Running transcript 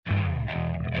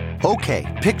Okay,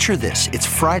 picture this. It's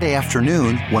Friday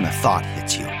afternoon when a thought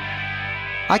hits you.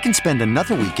 I can spend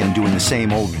another weekend doing the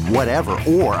same old whatever,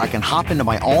 or I can hop into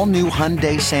my all-new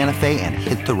Hyundai Santa Fe and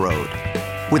hit the road.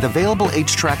 With available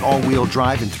H-Track all-wheel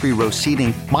drive and 3-row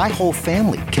seating, my whole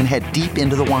family can head deep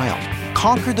into the wild.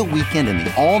 Conquer the weekend in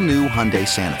the all-new Hyundai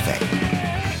Santa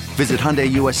Fe. Visit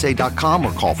HyundaiUSA.com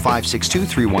or call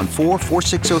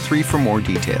 562-314-4603 for more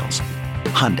details.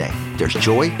 Hyundai, there's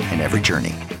joy in every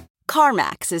journey.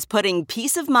 CarMax is putting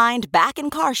peace of mind back in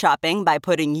car shopping by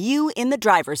putting you in the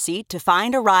driver's seat to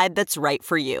find a ride that's right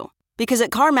for you. Because at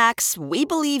CarMax, we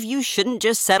believe you shouldn't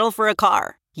just settle for a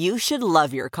car. You should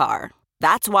love your car.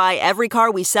 That's why every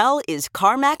car we sell is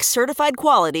CarMax certified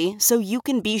quality, so you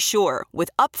can be sure with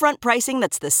upfront pricing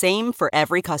that's the same for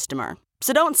every customer.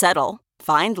 So don't settle.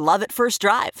 Find love at first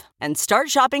drive and start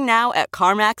shopping now at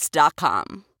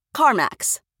CarMax.com.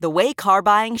 CarMax, the way car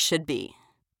buying should be.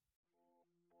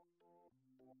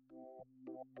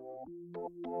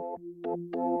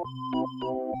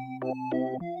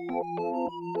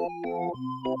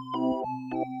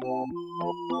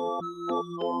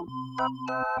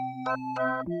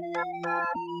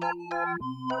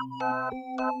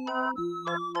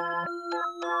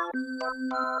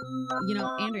 You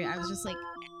know, Andrea, I was just like,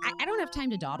 I don't have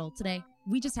time to dawdle today.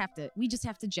 We just have to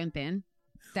jump in.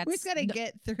 We just gotta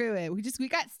get through it. We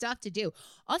got stuff to do.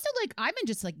 Also, like, I'm in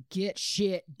just like get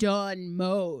shit done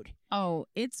mode. Oh,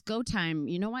 it's go time.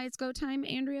 You know why it's go time,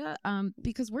 Andrea?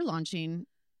 Because we're launching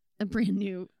a brand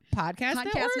new podcast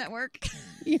network.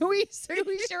 Yeah, we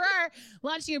sure are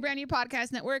launching a brand new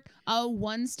podcast network. A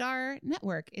 1-star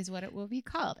network is what it will be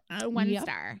called. A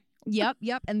 1-star.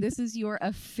 Yep. And this is your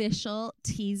official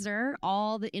teaser.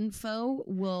 All the info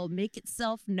will make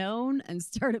itself known and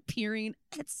start appearing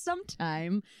at some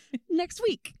time next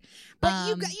week. But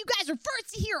you guys are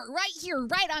first to hear it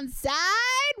right on Side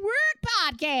Work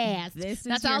Podcast.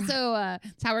 That's how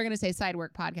we're going to say Side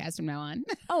Work Podcast from now on.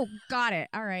 Oh, got it.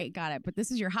 All right, got it. But this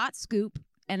is your hot scoop.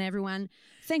 And everyone,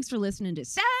 thanks for listening to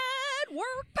Side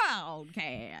Work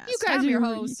Podcast. You guys I'm are your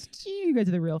host. You guys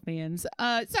are the real fans.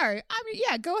 Sorry.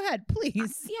 Go ahead,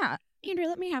 please. Yeah. Andrea,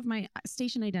 let me have my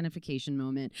station identification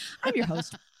moment. I'm your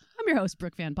host.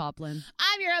 Brooke Van Poplin.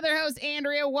 I'm your other host,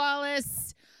 Andrea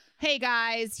Wallace. Hey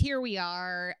guys, here we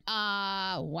are.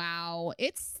 Wow.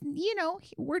 It's,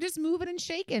 we're just moving and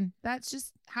shaking. That's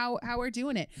just how we're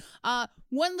doing it.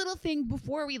 One little thing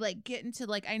before we get into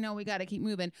I know we got to keep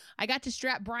moving. I got to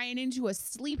strap Brian into a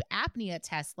sleep apnea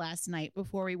test last night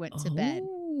before we went to bed.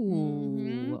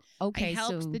 Mm-hmm. Okay. I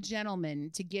helped the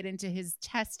gentleman to get into his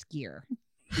test gear.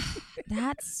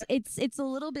 It's a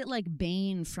little bit like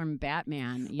Bane from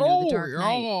Batman, the Dark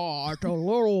Knight. It's a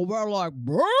little bit like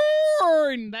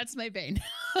Bane. That's my Bane.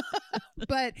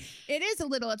 But it is a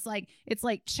little. It's like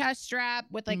chest strap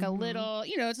with a little.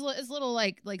 It's a little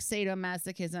like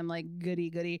sadomasochism,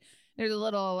 goody. There's a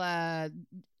little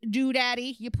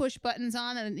doodaddy you push buttons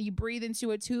on and you breathe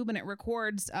into a tube and it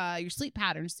records your sleep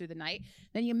patterns through the night.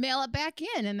 Then you mail it back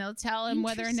in and they'll tell him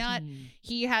whether or not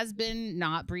he has been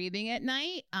not breathing at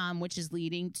night, which is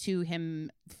leading to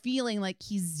him feeling like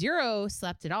he's zero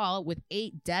slept at all with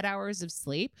 8 dead hours of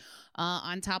sleep.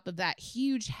 On top of that,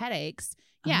 huge headaches.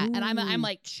 Yeah. Ooh. And I'm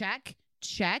like, check,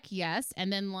 yes.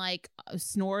 And then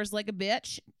snores like a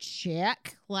bitch,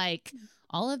 check.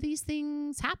 All of these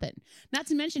things happen. Not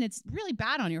to mention, it's really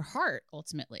bad on your heart,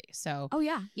 ultimately. So, oh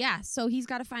yeah. So he's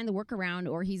got to find the workaround,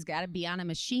 or he's got to be on a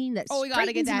machine that. We got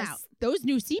to get that. Those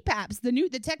new CPAPs,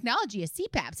 the technology of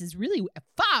CPAPs is really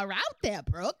far out there,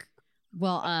 Brooke.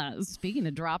 Well, speaking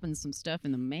of dropping some stuff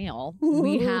in the mail,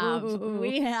 we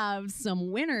have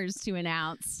some winners to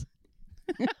announce.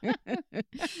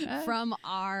 from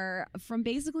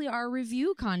basically our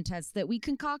review contest that we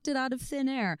concocted out of thin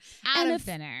air.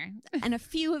 And a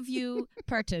few of you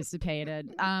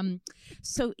participated.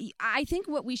 So I think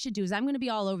what we should do is I'm going to be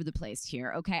all over the place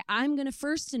here. Okay. I'm going to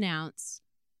first announce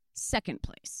second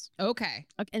place. Okay.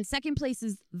 And second place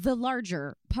is the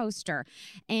larger poster.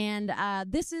 And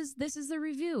this is the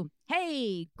review.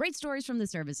 Hey, great stories from the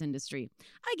service industry.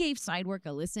 I gave Sidework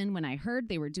a listen when I heard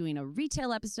they were doing a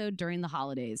retail episode during the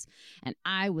holidays, and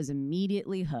I was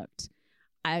immediately hooked.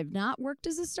 I've not worked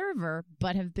as a server,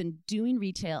 but have been doing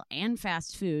retail and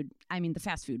fast food. I mean, the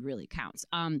fast food really counts.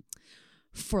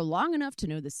 For long enough to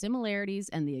know the similarities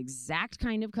and the exact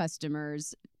kind of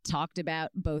customers talked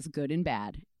about, both good and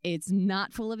bad. It's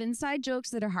not full of inside jokes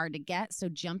that are hard to get, so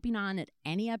jumping on at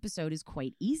any episode is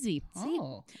quite easy. See,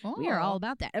 we are all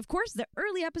about that. Of course, the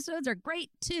early episodes are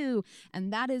great, too,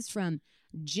 and that is from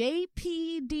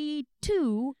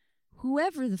JPD2,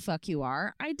 whoever the fuck you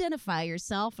are, identify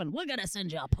yourself, and we're gonna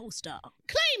send you a poster.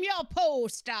 Claim your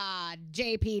poster,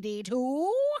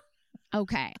 JPD2.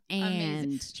 Okay, and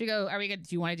Amazing. Should we go? Are we good?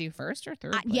 Do you want to do first or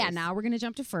third? yeah, now we're gonna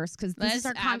jump to first because this is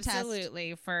our contest.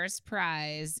 Absolutely, first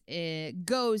prize it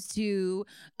goes to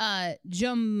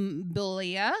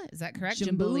Jambulia. Is that correct?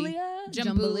 Jambulia.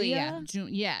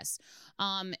 Yes.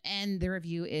 And the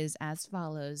review is as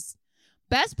follows: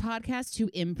 best podcast to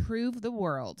improve the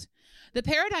world. The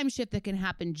paradigm shift that can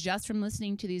happen just from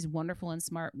listening to these wonderful and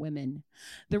smart women.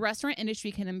 The restaurant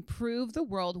industry can improve the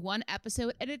world one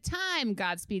episode at a time.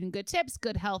 Godspeed and good tips,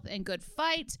 good health and good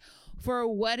fight for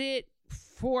what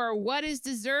is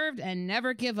deserved, and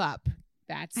never give up.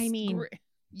 That's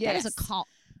that is a call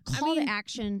to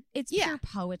action. It's pure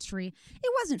poetry.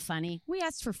 It wasn't funny. We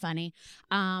asked for funny,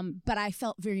 but I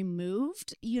felt very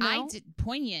moved. I did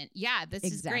poignant. Yeah, this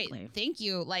is great. Thank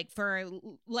you, for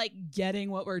getting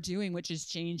what we're doing, which is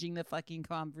changing the fucking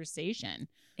conversation.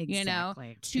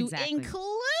 Exactly. To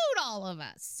include all of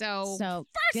us. So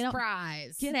first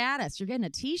prize. Get at us. You're getting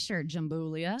a T-shirt,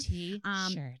 Jambulia.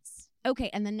 T-shirts. Okay,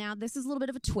 and then now this is a little bit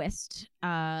of a twist.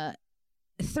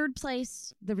 Third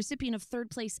place, the recipient of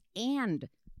third place and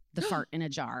the fart in a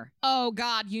jar. Oh,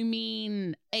 God. You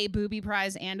mean a booby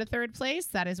prize and a third place?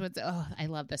 That is what's... Oh, I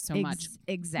love this so much.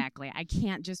 Exactly. I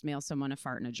can't just mail someone a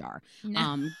fart in a jar.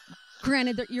 No.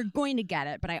 Granted, you're going to get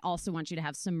it, but I also want you to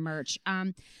have some merch.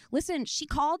 Listen, she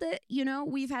called it,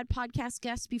 we've had podcast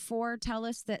guests before tell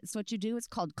us that's what you do. It's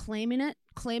called claiming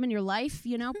your life,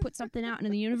 put something out into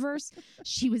the universe.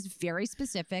 She was very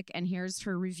specific, and here's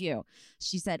her review.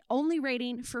 She said, only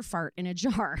rating for fart in a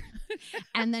jar.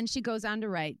 And then she goes on to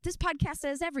write, this podcast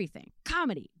says everything.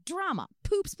 Comedy, drama,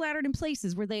 poop splattered in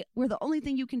places where the only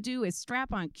thing you can do is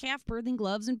strap on calf birthing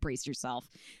gloves and brace yourself.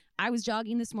 I was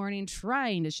jogging this morning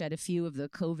trying to shed a few of the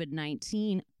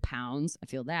COVID-19 pounds. I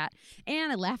feel that.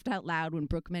 And I laughed out loud when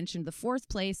Brooke mentioned the fourth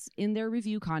place in their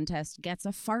review contest gets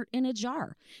a fart in a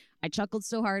jar. I chuckled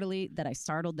so heartily that I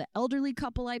startled the elderly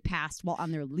couple I passed while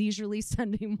on their leisurely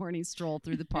Sunday morning stroll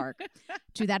through the park.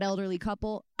 To that elderly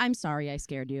couple, I'm sorry I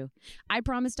scared you. I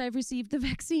promised I've received the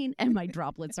vaccine and my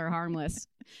droplets are harmless.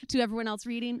 To everyone else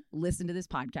reading, listen to this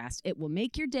podcast. It will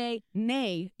make your day,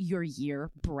 nay, your year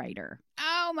brighter.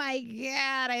 Oh my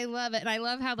God, I love it. And I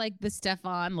love how the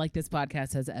Stefan, this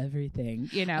podcast has everything,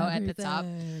 at the top.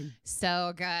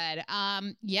 So good.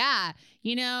 Yeah.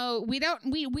 We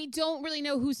don't really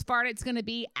know whose fart it's going to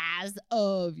be as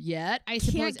of yet. I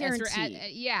suppose. Can't guarantee.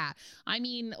 Yeah. I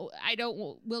mean,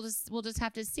 we'll just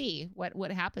have to see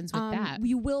what happens with that.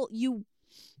 You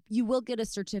will get a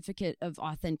certificate of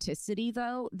authenticity,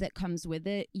 though, that comes with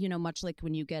it, much like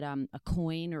when you get a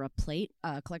coin or a plate,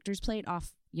 a collector's plate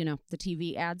off, the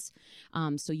TV ads.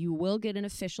 So you will get an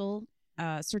official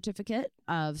certificate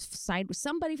of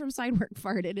somebody from Sidework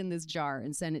farted in this jar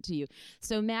and send it to you.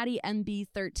 So Maddie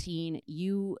MB13,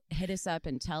 you hit us up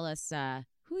and tell us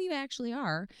who you actually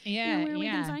are and where we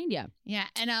can find you. Yeah.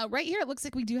 And right here, it looks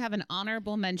like we do have an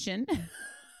honorable mention.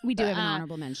 We do have an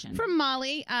honorable mention. From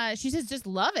Molly. She says, just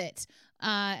love it.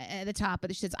 At the top,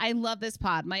 but she says, I love this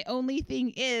pod. My only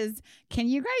thing is, can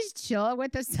you guys chill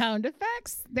with the sound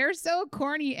effects? They're so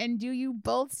corny and do you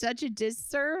both such a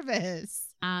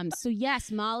disservice. So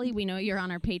yes, Molly, we know you're on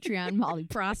our Patreon. Molly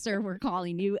Prosser, we're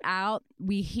calling you out.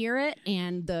 We hear it,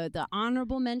 and the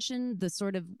honorable mention, the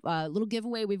sort of little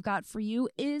giveaway we've got for you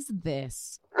is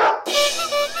this.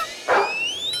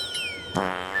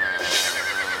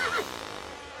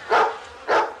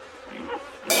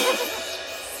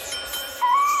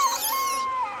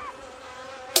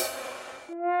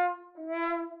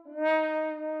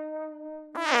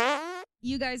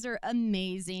 You guys are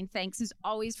amazing. Thanks as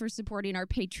always for supporting our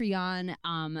Patreon.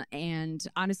 And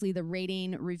honestly, the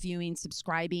rating, reviewing,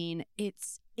 subscribing,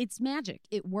 it's magic.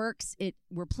 It works.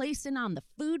 We're placing on the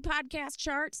food podcast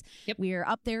charts. Yep. We're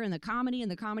up there in the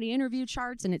comedy interview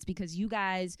charts, and it's because you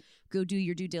guys go do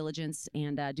your due diligence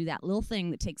and do that little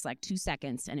thing that takes 2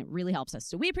 seconds, and it really helps us.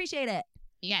 So we appreciate it.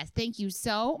 Yes, thank you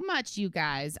so much, you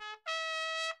guys.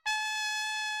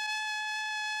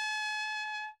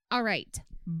 All right.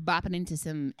 Bopping into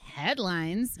some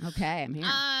headlines. Okay, I'm here.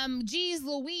 Geez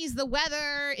Louise, the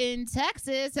weather in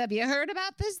Texas. Have you heard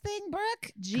about this thing,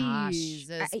 Brooke?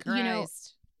 Jesus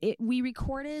Christ. We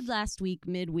recorded last week,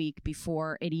 midweek,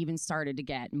 before it even started to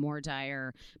get more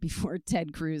dire, before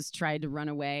Ted Cruz tried to run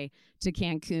away to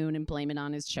Cancun and blame it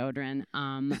on his children,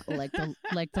 like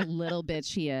the little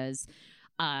bitch he is.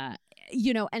 And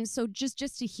so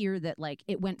just to hear that,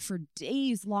 it went for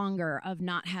days longer of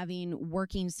not having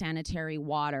working sanitary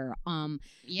water.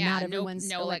 Not everyone's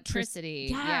no electricity.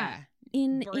 Yeah.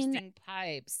 Bursting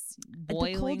pipes,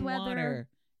 boiling the cold water. weather,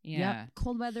 Yeah.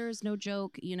 Cold weather is no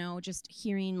joke. Just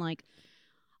hearing like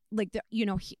the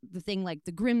thing, like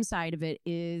the grim side of it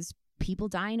is people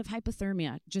dying of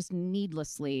hypothermia just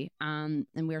needlessly. And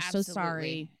we're so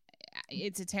sorry.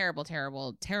 It's a terrible,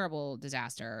 terrible, terrible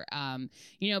disaster. And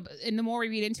the more we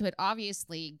read into it,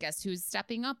 obviously, guess who's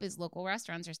stepping up is local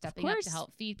restaurants are stepping up to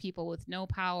help feed people with no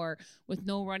power, with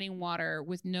no running water,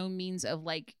 with no means of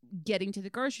like getting to the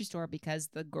grocery store because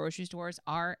the grocery stores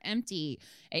are empty.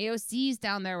 AOC's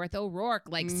down there with O'Rourke,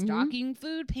 like stocking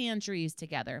food pantries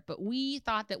together. But we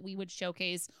thought that we would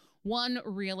showcase one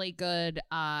really good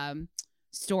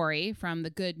story from the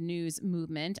Good News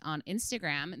Movement on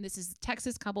Instagram. And this is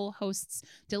Texas couple hosts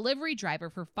delivery driver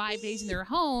for 5 days in their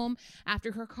home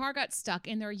after her car got stuck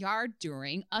in their yard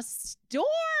during a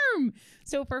storm.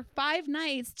 So for 5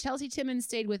 nights, Chelsea Timmons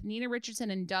stayed with Nina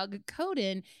Richardson and Doug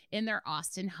Coden in their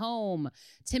Austin home.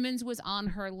 Timmons was on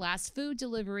her last food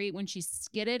delivery when she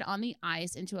skidded on the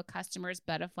ice into a customer's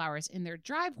bed of flowers in their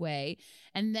driveway.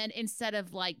 And then instead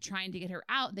of like trying to get her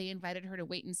out, they invited her to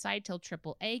wait inside till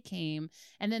AAA came.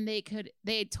 And then they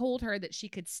had told her that she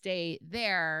could stay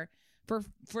there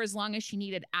for as long as she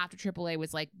needed after AAA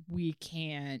was like, we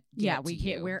can't. We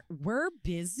can't. We're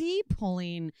busy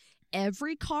pulling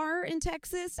every car in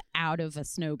Texas out of a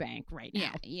snowbank right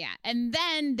now. Yeah. And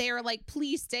then they were like,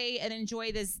 please stay and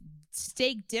enjoy this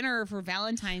steak dinner for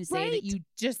Valentine's Day that you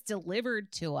just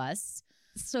delivered to us.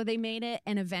 So they made it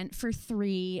an event for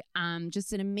 3.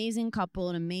 Just an amazing couple,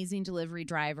 an amazing delivery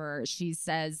driver. She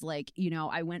says, like,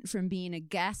 I went from being a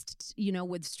guest,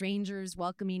 with strangers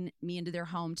welcoming me into their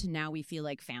home to now we feel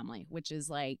like family, which is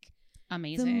like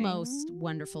amazing. The most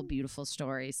wonderful, beautiful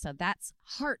story. So that's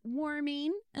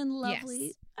heartwarming and lovely.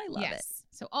 Yes. I love it.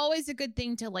 So always a good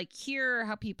thing to like hear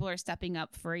how people are stepping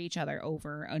up for each other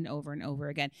over and over and over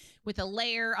again with a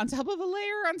layer on top of a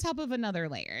layer on top of another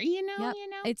layer.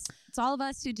 It's all of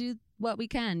us who do what we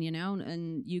can,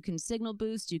 and you can signal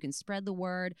boost, you can spread the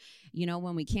word.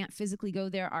 When we can't physically go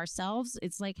there ourselves,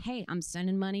 it's like, hey, I'm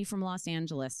sending money from Los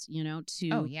Angeles,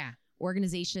 to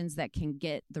organizations that can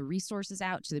get the resources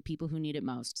out to the people who need it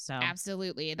most. So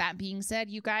absolutely. That being said,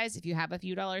 you guys, if you have a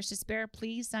few dollars to spare,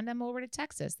 please send them over to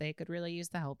Texas. They could really use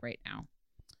the help right now.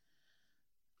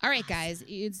 All right, guys,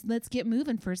 let's get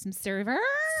moving for some server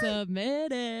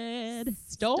submitted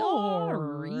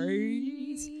stories.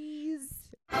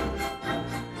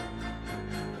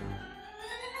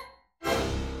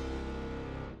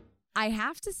 I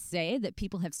have to say that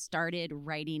people have started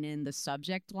writing in the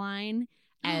subject line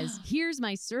as here's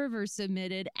my server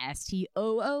submitted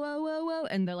STOOOOO,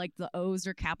 and the O's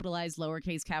are capitalized,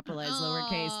 lowercase, capitalized,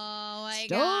 lowercase. Oh my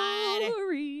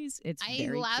stories. God. It's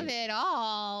very love cute. it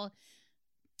all.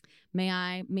 May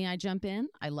I jump in?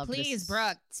 I love this. Please,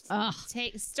 Brooke.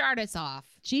 Start us off.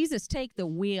 Jesus, take the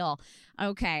wheel.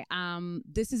 Okay.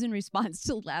 This is in response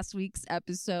to last week's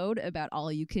episode about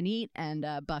all you can eat and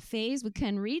buffets with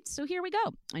Ken Reed. So here we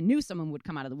go. I knew someone would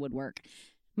come out of the woodwork.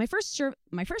 My first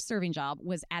serving job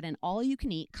was at an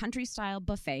all-you-can-eat country-style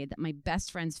buffet that my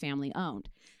best friend's family owned.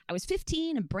 I was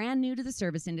 15 and brand new to the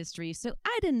service industry, so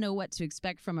I didn't know what to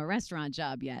expect from a restaurant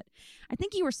job yet. I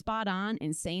think you were spot on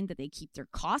in saying that they keep their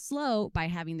costs low by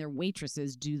having their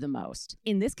waitresses do the most.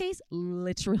 In this case,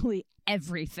 literally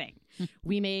everything.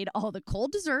 We made all the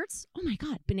cold desserts. Oh my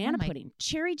God, banana pudding,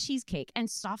 cherry cheesecake, and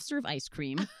soft serve ice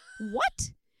cream.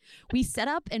 What? We set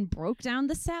up and broke down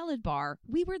the salad bar.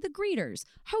 We were the greeters,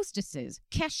 hostesses,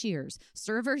 cashiers,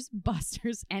 servers,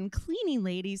 busters, and cleaning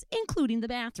ladies, including the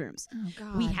bathrooms. Oh,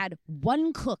 God. We had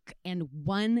one cook and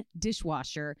one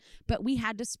dishwasher, but we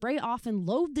had to spray off and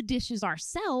load the dishes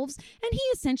ourselves, and he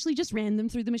essentially just ran them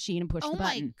through the machine and pushed the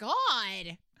button. Oh,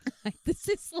 my God. This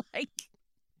is like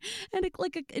an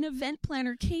event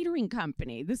planner catering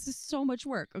company. This is so much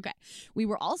work. Okay. We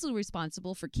were also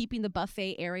responsible for keeping the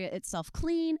buffet area itself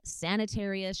clean,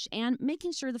 sanitary-ish, and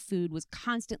making sure the food was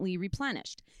constantly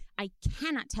replenished. I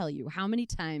cannot tell you how many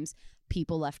times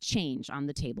people left change on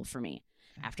the table for me.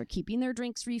 After keeping their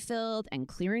drinks refilled and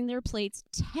clearing their plates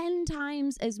 10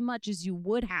 times as much as you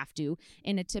would have to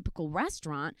in a typical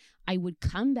restaurant, I would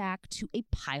come back to a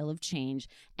pile of change,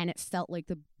 and it felt like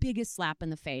the biggest slap in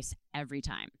the face every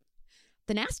time.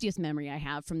 The nastiest memory I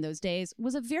have from those days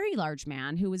was a very large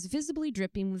man who was visibly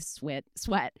dripping with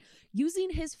sweat, using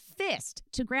his fist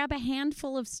to grab a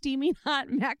handful of steaming hot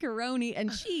macaroni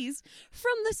and cheese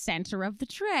from the center of the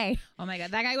tray. Oh my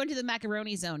God, that guy went to the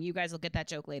macaroni zone. You guys will get that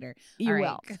joke later. You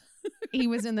will. He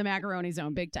was in the macaroni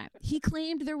zone big time. He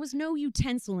claimed there was no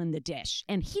utensil in the dish,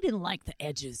 and he didn't like the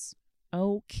edges.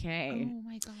 Okay. Oh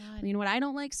my God. You know what I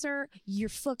don't like, sir? Your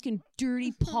fucking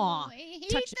dirty paw. I hate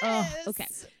Touch. this. Okay.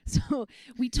 So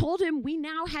we told him we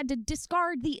now had to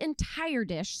discard the entire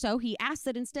dish. So he asked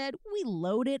that instead we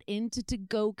load it into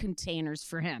to-go containers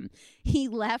for him. He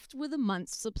left with a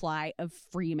month's supply of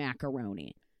free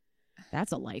macaroni.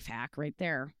 That's a life hack right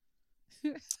there.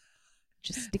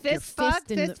 Just stick your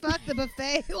fist in the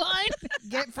buffet line.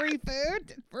 Get free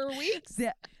food for weeks.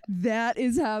 That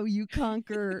is how you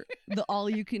conquer the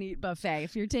all-you-can-eat buffet.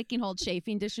 If you're taking whole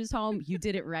chafing dishes home, you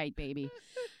did it right, baby.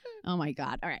 Oh, my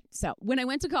God. All right. So when I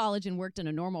went to college and worked in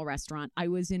a normal restaurant, I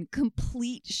was in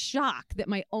complete shock that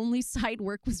my only side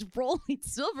work was rolling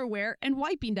silverware and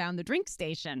wiping down the drink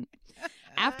station.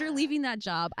 After leaving that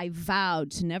job, I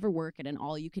vowed to never work at an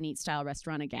all-you-can-eat style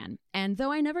restaurant again. And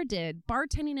though I never did,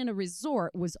 bartending in a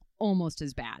resort was almost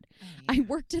as bad. Oh, yeah. I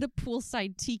worked at a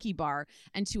poolside tiki bar,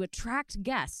 and to attract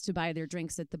guests to buy their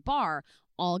drinks at the bar,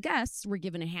 all guests were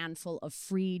given a handful of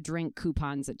free drink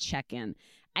coupons at check-in.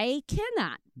 I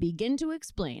cannot begin to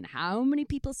explain how many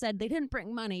people said they didn't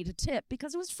bring money to tip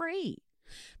because it was free.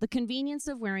 The convenience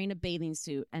of wearing a bathing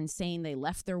suit and saying they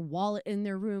left their wallet in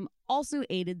their room also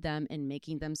aided them in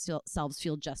making themselves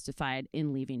feel justified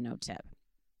in leaving no tip.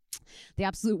 The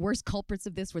absolute worst culprits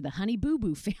of this were the Honey Boo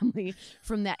Boo family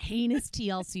from that heinous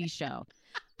TLC show.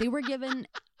 They were given...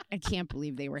 I can't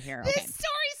believe they were here. This Okay.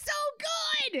 story's so good.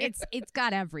 It's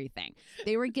got everything.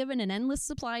 They were given an endless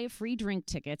supply of free drink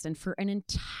tickets, and for an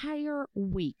entire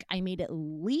week, I made at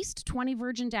least 20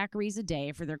 virgin daiquiris a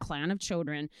day for their clan of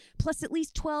children, plus at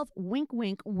least 12 wink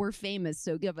wink we're famous,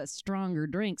 so give us stronger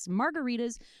drinks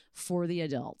margaritas for the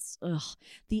adults. Ugh.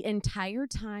 The entire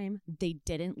time, they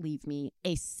didn't leave me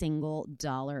a single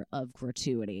dollar of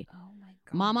gratuity. Oh my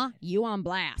God. Mama, you on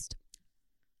blast.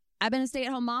 I've been a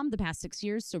stay-at-home mom the past 6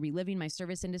 years, so reliving my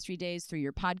service industry days through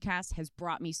your podcast has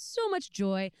brought me so much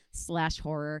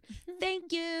joy/horror.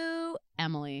 Thank you,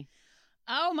 Emily.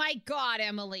 Oh my God,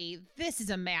 Emily. This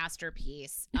is a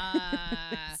masterpiece. I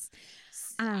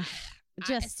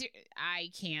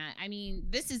can't. I mean,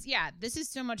 this is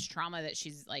so much trauma that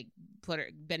she's like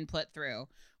been put through.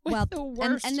 Well, the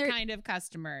worst and kind of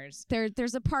customers.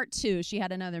 There's a part 2. She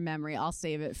had another memory. I'll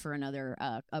save it for another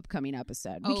upcoming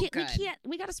episode.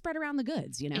 We got to spread around the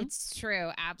goods, you know? It's true.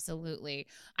 Absolutely.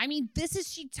 I mean,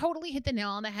 she totally hit the nail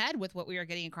on the head with what we were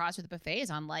getting across with the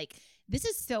buffets on like, this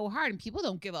is so hard and people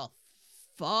don't give a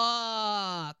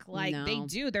fuck like No. they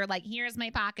do. They're like, here's my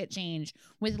pocket change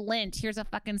with lint, here's a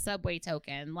fucking Subway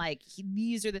token. Like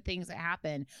these are the things that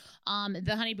happen.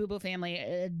 The Honey Boo Boo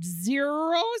family,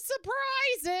 zero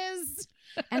surprises.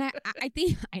 And I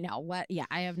think I know what. Yeah,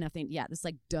 I have nothing. Yeah, it's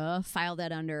like duh. File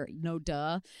that under no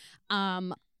duh.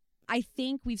 I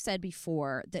think we've said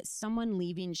before that someone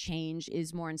leaving change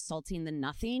is more insulting than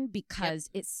nothing because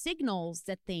it signals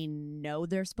that they know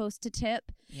they're supposed to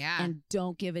tip and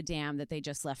don't give a damn that they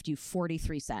just left you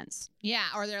 43 cents. Yeah,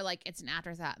 or they're like, it's an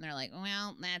afterthought and they're like,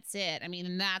 well, that's it. I mean,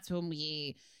 and that's when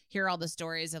we hear all the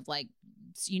stories of like,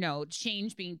 you know,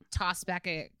 change being tossed back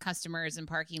at customers in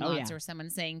parking lots or someone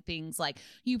saying things like,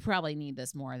 you probably need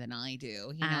this more than I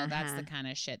do. You know, that's the kind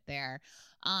of shit there.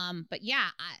 But yeah,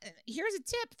 here's a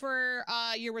tip for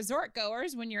your resort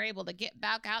goers when you're able to get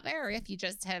back out there, or if you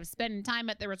just have spent time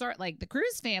at the resort, like the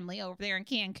Cruz family over there in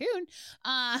Cancun.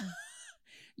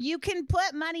 You can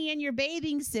put money in your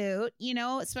bathing suit, you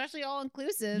know, especially all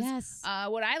inclusive. Yes.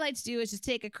 What I like to do is just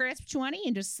take a crisp 20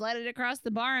 and just slide it across the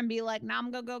bar and be like, now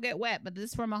I'm going to go get wet, but this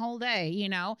is from a whole day, you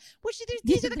know, which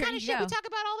these are the kind of shit we talk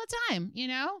about all the time, you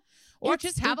know, or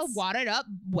just have a wadded up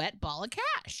wet ball of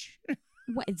cash.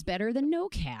 It's better than no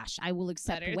cash. I will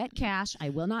accept wet cash. I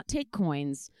will not take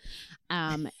coins.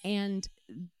 And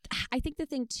I think the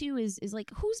thing too is like,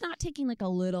 who's not taking like a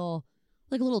little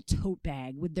tote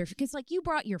bag with their, because like you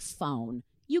brought your phone,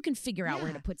 you can figure out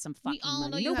where to put some fucking money. We all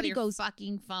know you have your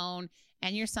fucking phone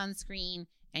and your sunscreen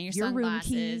and your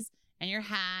sunglasses and your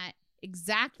hat.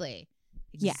 Exactly.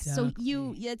 Yeah. So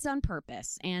it's on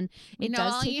purpose, and it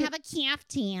does. You have a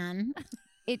caftan.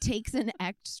 It takes an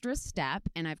extra step,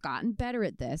 and I've gotten better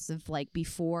at this of like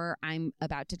before I'm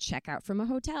about to check out from a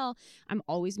hotel, I'm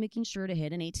always making sure to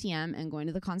hit an ATM and going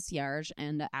to the concierge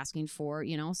and asking for,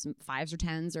 you know, some 5s or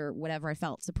 10s or whatever I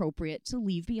felt is appropriate to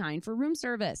leave behind for room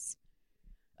service.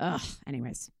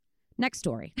 Anyways, next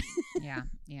story.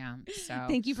 Yeah. So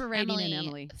thank you for writing in,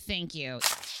 Emily. Thank you.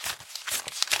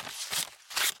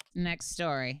 Next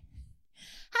story.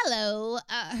 Hello,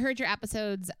 heard your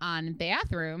episodes on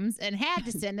bathrooms and had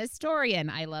to send a story in.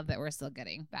 I love that we're still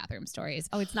getting bathroom stories.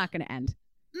 Oh, it's not going to end.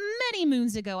 Many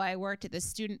moons ago, I worked at the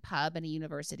student pub in a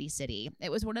university city. It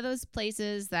was one of those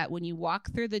places that when you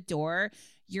walk through the door,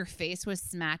 Your face was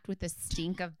smacked with the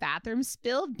stink of bathroom,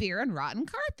 spilled beer, and rotten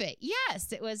carpet.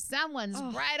 Yes, it was someone's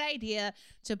bright idea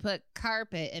to put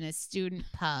carpet in a student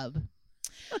pub.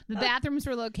 The bathrooms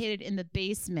were located in the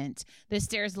basement. The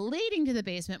stairs leading to the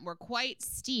basement were quite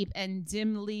steep and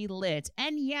dimly lit.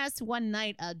 And yes, one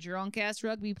night a drunk-ass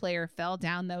rugby player fell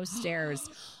down those stairs.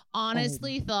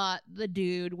 Honestly thought the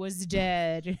dude was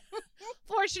dead.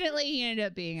 Fortunately, he ended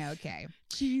up being okay.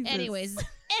 Jesus.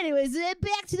 Anyways,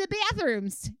 back to the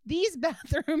bathrooms. These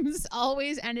bathrooms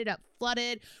always ended up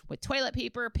flooded with toilet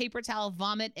paper, paper towel,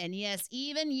 vomit, and yes,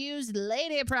 even used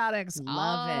lady products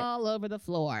all over the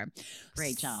floor.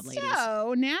 Great job, ladies.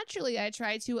 So naturally, I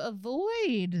tried to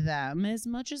avoid them as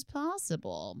much as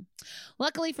possible.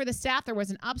 Luckily for the staff, there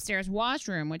was an upstairs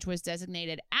washroom, which was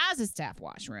designated as a staff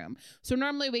washroom. So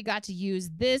normally we got to use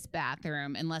this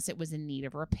bathroom unless it was in need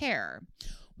of repair.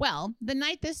 Well, the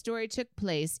night this story took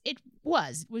place, it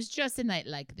was just a night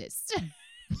like this.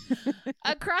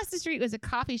 Across the street was a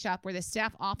coffee shop where the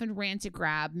staff often ran to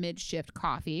grab mid-shift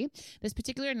coffee. This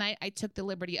particular night, I took the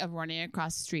liberty of running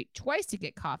across the street twice to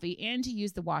get coffee and to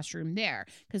use the washroom there,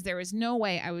 because there was no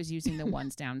way I was using the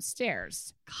ones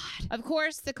downstairs. God. Of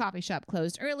course, the coffee shop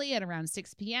closed early at around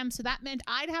 6 p.m., so that meant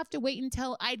I'd have to wait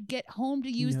until I'd get home to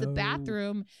use the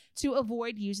bathroom to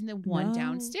avoid using the one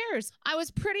downstairs. I was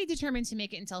pretty determined to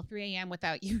make it until 3 a.m.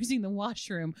 without using the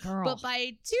washroom, but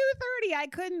by 2:30, I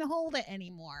couldn't hold it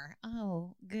anymore.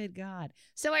 Oh, good God.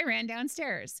 So I ran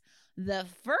downstairs. The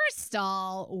first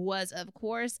stall was, of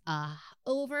course, a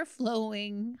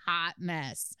overflowing hot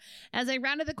mess. As I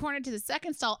rounded the corner to the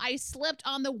second stall, I slipped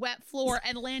on the wet floor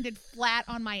and landed flat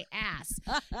on my ass.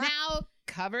 Now,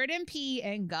 covered in pee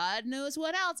and God knows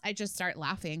what else, I just start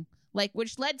laughing,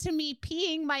 which led to me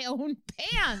peeing my own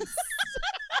pants.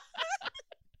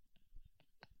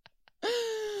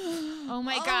 Oh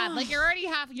my God. You're already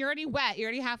wet. You're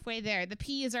already halfway there. The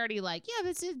pee is already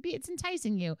it's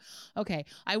enticing you. Okay.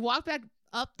 I walked back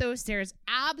up those stairs,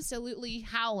 absolutely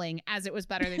howling as it was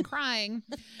better than crying.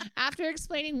 After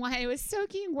explaining why I was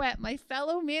soaking wet, my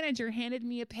fellow manager handed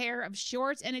me a pair of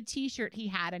shorts and a t-shirt he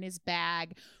had in his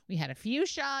bag. We had a few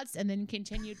shots and then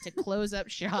continued to close up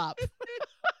shop.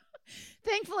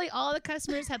 Thankfully, all the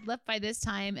customers had left by this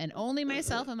time, and only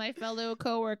myself and my fellow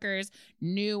coworkers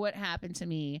knew what happened to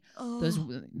me. Those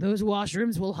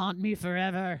washrooms will haunt me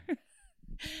forever.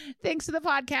 Thanks to the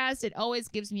podcast, it always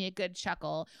gives me a good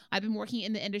chuckle. I've been working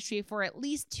in the industry for at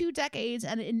least 2 decades,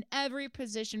 and in every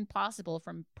position possible,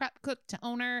 from prep cook to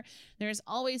owner, there's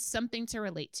always something to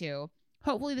relate to.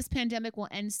 Hopefully this pandemic will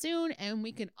end soon and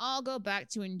we can all go back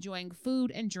to enjoying food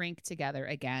and drink together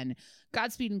again.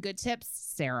 Godspeed and good tips,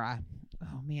 Sarah.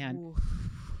 Oh, man. Oof.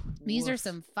 These are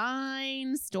some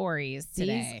fine stories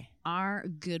today. These are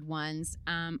good ones.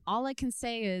 All I can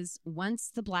say is once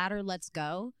the bladder lets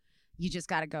go, you just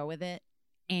got to go with it.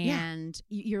 And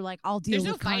you're like, I'll deal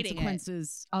with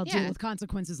consequences. I'll deal with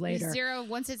consequences later. There's zero.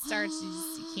 Once it starts,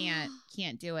 you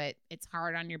can't do it. It's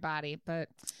hard on your body, but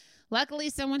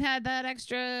luckily, someone had that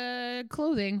extra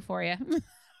clothing for you.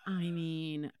 I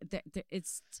mean,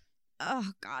 it's,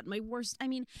 oh God, my worst. I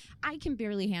mean, I can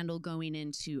barely handle going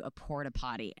into a porta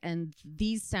potty, and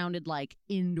these sounded like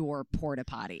indoor porta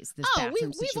potties. This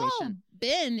bathroom situation. We've all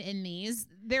been in these.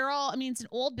 They're all. I mean, it's an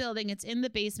old building. It's in the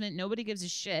basement. Nobody gives a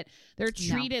shit. They're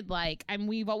treated like. I mean,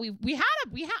 we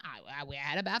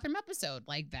had a bathroom episode.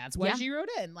 That's why she wrote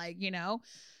in.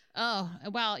 Oh,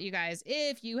 well, you guys,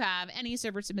 if you have any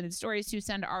server submitted stories to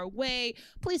send our way,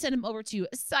 please send them over to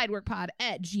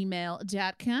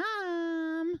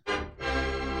sideworkpod@gmail.com.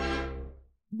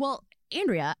 Well,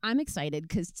 Andrea, I'm excited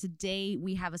because today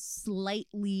we have a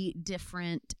slightly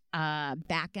different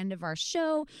back end of our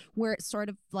show where it's sort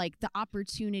of like the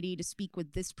opportunity to speak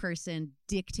with this person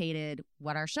dictated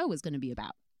what our show was going to be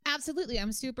about. Absolutely.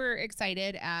 I'm super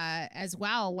excited as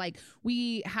well.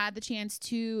 We had the chance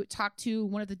to talk to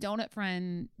one of the Donut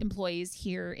Friend employees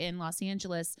here in Los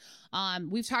Angeles.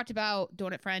 We've talked about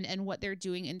Donut Friend and what they're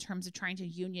doing in terms of trying to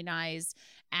unionize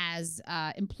as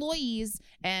employees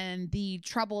and the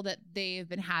trouble that they've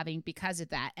been having because of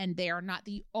that. And they are not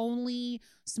the only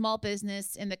small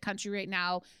business in the country right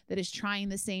now that is trying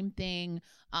the same thing.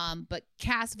 But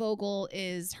Cass Vogel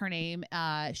is her name.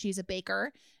 She's a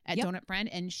baker at Donut Friend,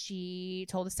 and she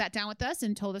sat down with us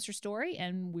and told us her story,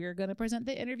 and we're going to present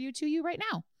the interview to you right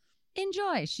now.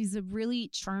 Enjoy. She's a really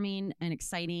charming and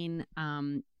exciting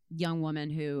young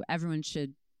woman who everyone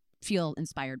should feel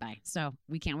inspired by. So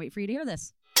we can't wait for you to hear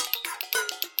this.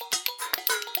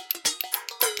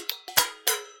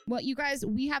 Well, you guys,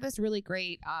 we have this really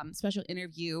great special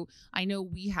interview. I know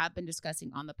we have been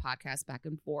discussing on the podcast back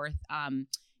and forth.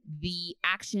 the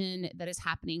action that is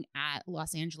happening at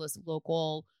Los Angeles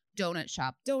local donut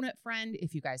shop, Donut Friend.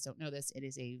 If you guys don't know this, it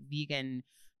is a vegan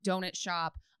donut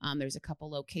shop. There's a couple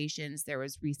locations. There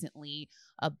was recently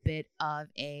a bit of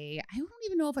I don't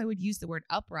even know if I would use the word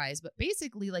uprise, but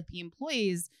basically like the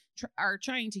employees are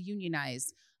trying to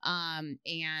unionize. And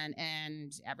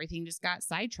everything just got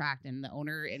sidetracked, and the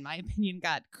owner, in my opinion,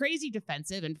 got crazy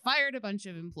defensive and fired a bunch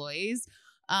of employees.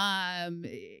 Yeah.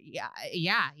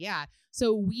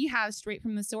 So we have, straight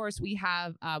from the source, we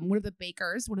have one of the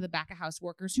bakers, one of the back of house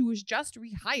workers, who was just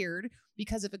rehired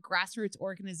because of a grassroots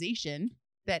organization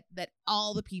that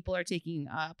all the people are taking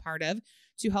part of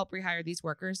to help rehire these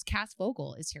workers. Cass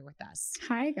Vogel is here with us.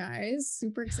 Hi guys,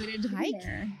 super excited to be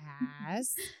here. Hi,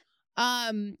 Cass.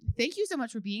 Thank you so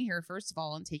much for being here, first of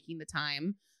all, and taking the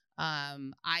time.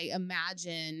 I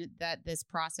imagine that this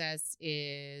process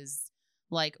is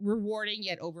like rewarding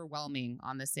yet overwhelming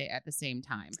at the same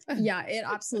time. Yeah, it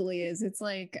absolutely is. It's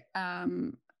like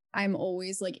I'm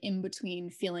always like in between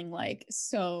feeling like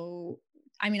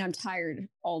I'm tired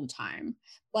all the time,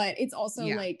 but it's also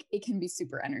like it can be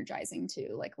super energizing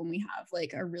too. Like when we have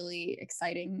like a really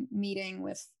exciting meeting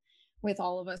with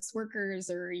all of us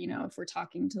workers, or, you know, if we're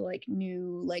talking to like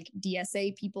new like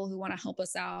DSA people who want to help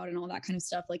us out and all that kind of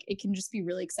stuff, like it can just be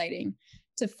really exciting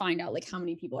to find out like how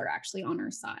many people are actually on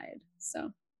our side.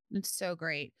 So it's so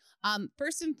great.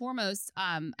 First and foremost,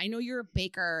 I know you're a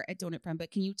baker at Donut Friend, but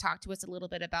can you talk to us a little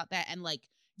bit about that and like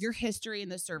your history in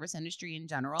the service industry in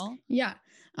general? Yeah.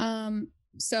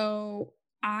 So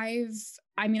I've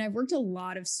worked a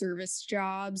lot of service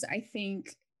jobs. I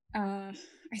think I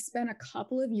spent a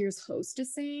couple of years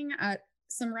hostessing at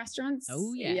some restaurants.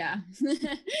 Oh yeah.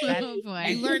 Oh boy.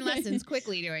 You learn lessons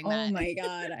quickly doing that. Oh my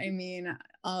God. I mean,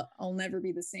 I'll never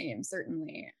be the same,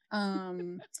 certainly.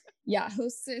 Hostessed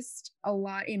a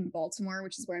lot in Baltimore,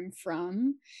 which is where I'm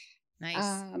from.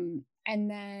 Nice. And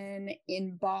then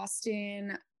in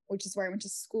Boston, which is where I went to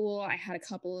school, I had a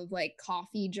couple of like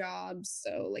coffee jobs.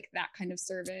 So like that kind of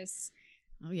service.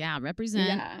 Oh yeah, represent.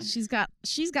 Yeah. She's got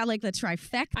like the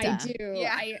trifecta. I do.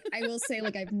 Yeah. I will say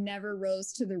like I've never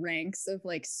rose to the ranks of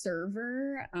like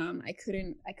server. I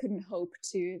couldn't hope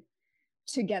to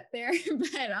get there,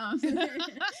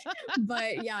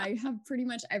 but yeah, I have pretty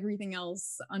much everything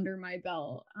else under my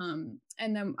belt. And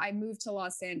then I moved to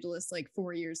Los Angeles like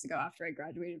 4 years ago after I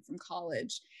graduated from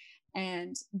college,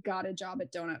 and got a job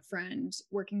at Donut Friend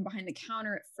working behind the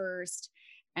counter at first.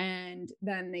 And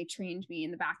then they trained me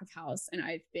in the back of house, and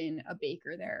I've been a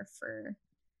baker there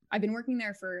I've been working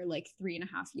there for like 3.5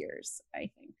 years, I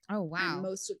think. Oh, wow. And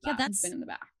most of that has been in the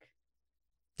back.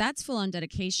 That's full on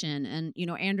dedication. And, you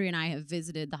know, Andrea and I have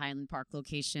visited the Highland Park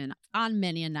location on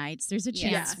many a nights. There's a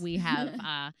chance we have,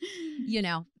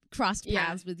 crossed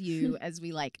paths with you as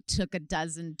we like took a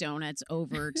dozen donuts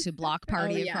over to Block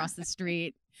Party across the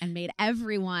street and made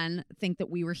everyone think that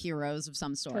we were heroes of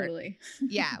some sort. Totally.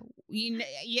 Yeah,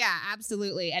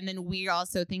 absolutely. And then we're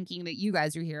also thinking that you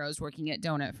guys are heroes working at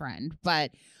Donut Friend.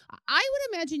 But I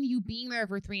would imagine you being there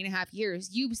for 3.5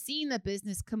 years, you've seen the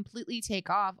business completely take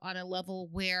off on a level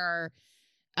where,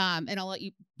 and I'll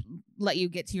let you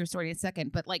get to your story in a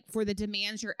second, but like for the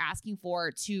demands you're asking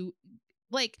for to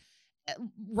like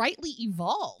rightly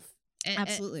evolve.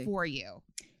 Absolutely. For you.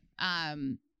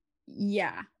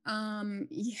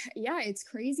 It's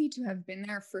crazy to have been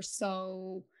there for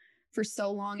so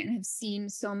long and have seen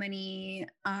so many.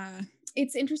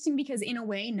 It's interesting because in a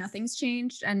way nothing's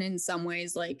changed, and in some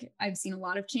ways like I've seen a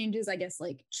lot of changes, I guess,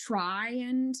 like try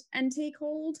and take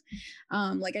hold.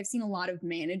 Like I've seen a lot of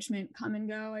management come and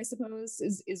go, I suppose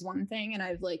is one thing, and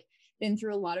I've like been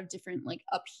through a lot of different like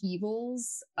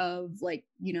upheavals of like,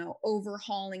 you know,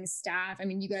 overhauling staff. I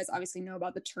mean, you guys obviously know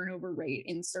about the turnover rate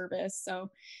in service.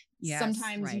 So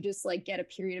sometimes you just like get a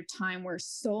period of time where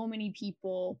so many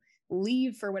people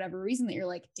leave for whatever reason that you're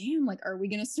like, damn, like, are we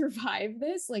going to survive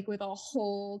this? Like with a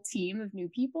whole team of new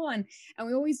people? And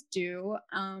we always do.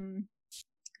 And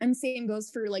same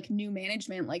goes for like new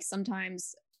management. Like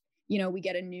sometimes, you know, we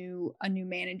get a new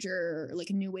manager, or like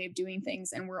a new way of doing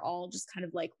things, and we're all just kind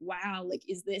of like, wow, like,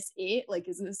 is this it? Like,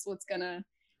 is this what's gonna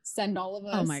send all of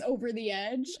us over the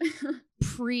edge?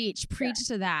 Preach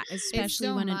to that, especially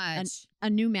so when a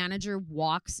new manager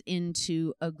walks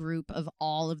into a group of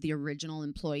all of the original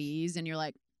employees, and you're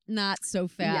like, not so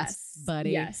fast,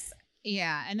 buddy. Yes.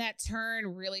 Yeah, and that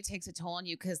turn really takes a toll on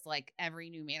you because like every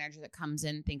new manager that comes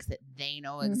in thinks that they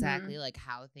know exactly like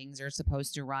how things are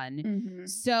supposed to run. Mm-hmm.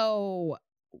 So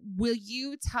will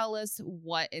you tell us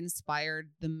what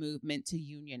inspired the movement to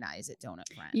unionize at Donut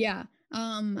Friend? Yeah,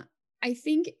 I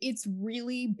think it's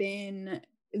really been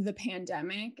the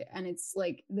pandemic, and it's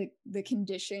like the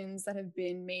conditions that have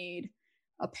been made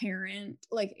apparent.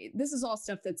 Like this is all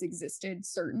stuff that's existed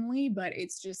certainly, but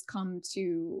it's just come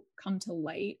to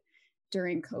light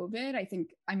during COVID.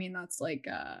 I mean that's like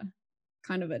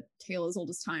kind of a tale as old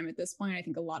as time at this point. I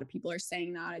think a lot of people are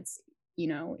saying that it's, you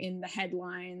know, in the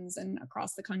headlines and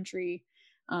across the country.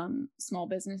 Small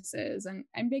businesses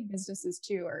and big businesses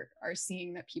too are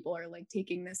seeing that people are like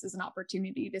taking this as an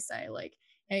opportunity to say like,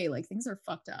 hey, like things are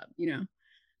fucked up, you know?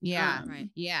 Yeah. Right.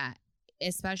 Yeah.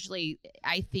 Especially,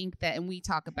 I think that, and we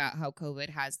talk about how COVID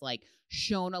has like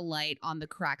shone a light on the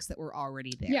cracks that were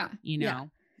already there. Yeah. You know?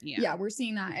 Yeah. We're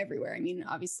seeing that everywhere. I mean,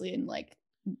 obviously in like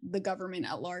the government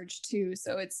at large too.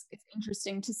 So it's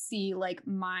interesting to see like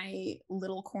my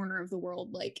little corner of the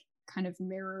world, like kind of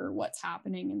mirror what's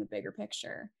happening in the bigger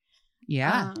picture.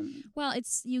 Yeah. Well,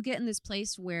 it's you get in this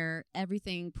place where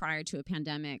everything prior to a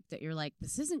pandemic that you're like,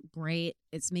 this isn't great.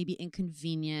 It's maybe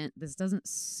inconvenient. This doesn't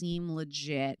seem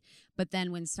legit. But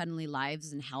then when suddenly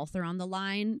lives and health are on the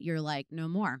line, you're like, no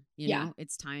more. You know,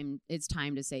 it's time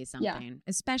to say something,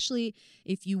 especially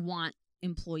if you want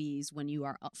employees when you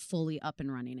are fully up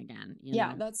and running again. You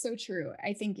know? That's so true.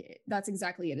 I think that's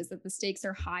exactly it, is that the stakes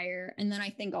are higher. And then I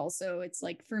think also it's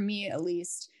like, for me at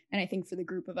least, and I think for the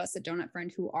group of us at Donut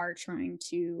Friend who are trying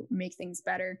to make things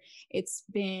better, it's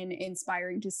been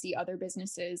inspiring to see other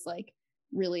businesses like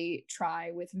really try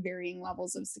with varying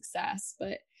levels of success.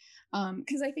 But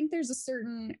because I think there's a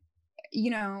certain,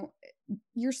 you know,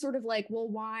 you're sort of like, well,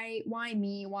 why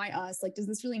me? Why us? Like, does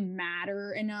this really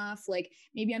matter enough? Like,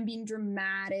 maybe I'm being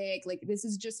dramatic. Like, this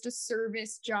is just a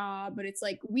service job, but it's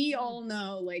like, we all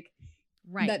know, like,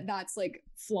 that's like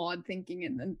flawed thinking.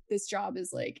 And then this job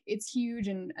is like, it's huge.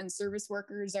 And service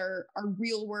workers are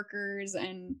real workers.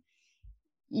 And,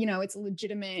 you know, it's a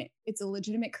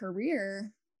legitimate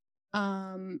career.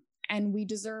 And we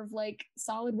deserve like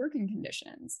solid working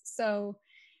conditions.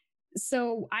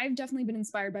 So I've definitely been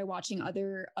inspired by watching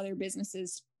other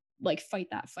businesses like fight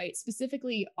that fight,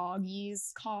 specifically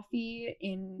Augie's Coffee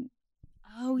in.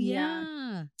 Oh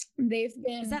yeah. They've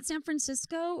been. Is that San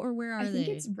Francisco or where are they? I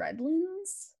think it's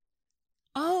Redlands.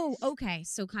 Oh, okay.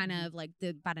 So kind of like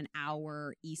about an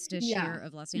hour east-ish here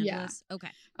of Los Angeles. Yeah.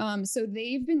 Okay. So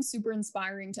they've been super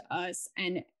inspiring to us,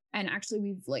 and actually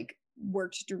we've like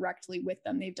worked directly with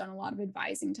them. They've done a lot of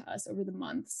advising to us over the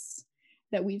months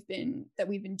that we've been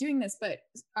doing this. But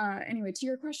anyway, to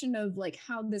your question of like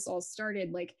how this all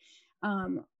started, like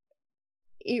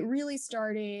it really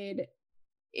started,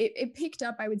 it picked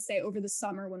up, I would say, over the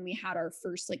summer when we had our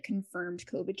first like confirmed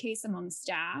COVID case among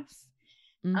staff.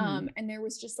 Mm-hmm. And there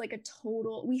was just like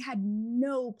we had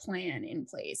no plan in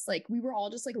place. Like we were all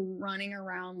just like running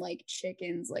around like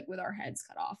chickens, like with our heads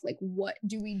cut off. Like, what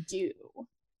do we do?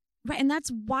 Right. And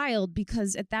that's wild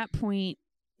because at that point,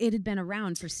 it had been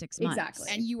around for 6 months. Exactly.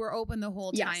 And you were open the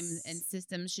whole time, and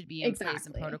systems should be in place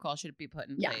and protocol should be put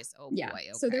in place. Oh boy.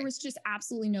 Okay. So there was just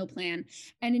absolutely no plan.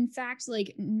 And in fact,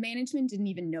 like management didn't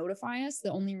even notify us.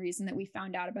 The only reason that we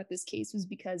found out about this case was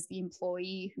because the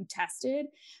employee who tested,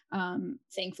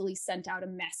 thankfully sent out a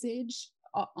message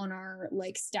on our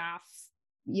like staff,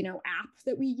 you know, app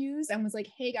that we use, and was like,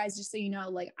 hey guys, just so you know,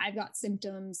 like I've got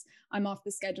symptoms. I'm off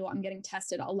the schedule. I'm getting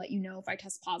tested. I'll let you know if I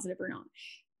test positive or not.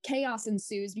 Chaos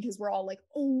ensues because we're all like,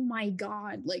 oh my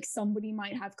God, like somebody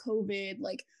might have COVID,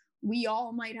 like we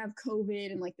all might have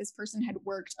COVID. And like this person had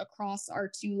worked across our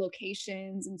 2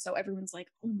 locations. And so everyone's like,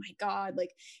 oh my God,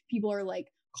 like people are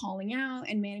like calling out,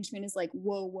 and management is like,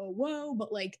 whoa.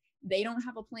 But like, they don't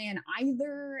have a plan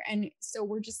either. And so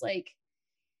we're just like,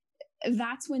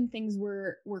 that's when things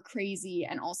were crazy.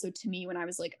 And also to me, when I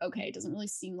was like, okay, it doesn't really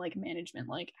seem like management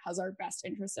like has our best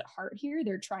interest at heart here.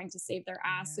 They're trying to save their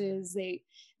asses.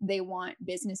 They want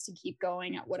business to keep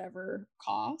going at whatever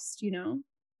cost, you know?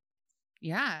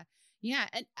 Yeah.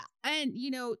 And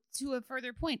you know, to a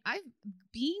further point,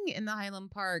 being in the Highland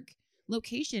Park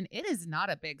location, it is not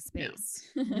a big space.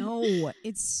 No,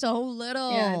 it's so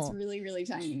little. Yeah, it's really, really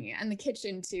tiny. And the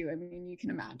kitchen too. I mean, you can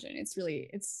imagine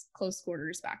it's close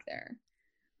quarters back there.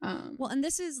 Well, and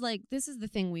this is the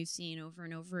thing we've seen over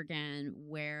and over again,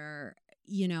 where,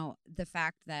 you know, the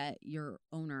fact that your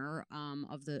owner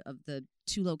of the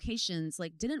 2 locations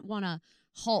like didn't want to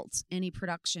halt any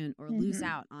production or lose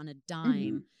out on a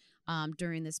dime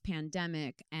during this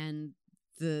pandemic, and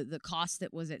the cost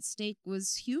that was at stake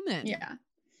was human. Yeah.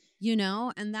 You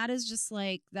know, and that is just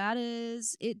like,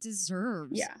 it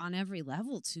deserves on every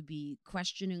level to be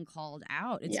questioned and called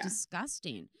out. It's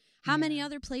disgusting. How many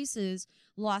other places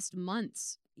lost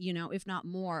months, you know, if not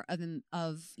more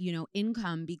of, you know,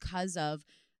 income because of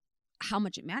how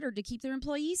much it mattered to keep their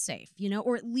employees safe, you know,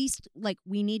 or at least like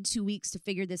we need 2 weeks to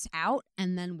figure this out.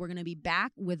 And then we're going to be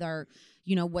back with our,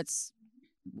 you know, what's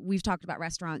we've talked about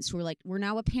restaurants who are like, we're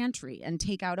now a pantry and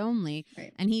takeout only.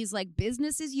 Right. And he's like,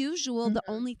 business as usual. The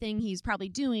only thing he's probably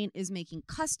doing is making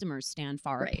customers stand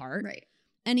far apart. Right.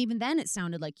 And even then, it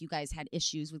sounded like you guys had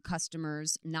issues with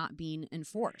customers not being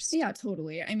enforced. Yeah,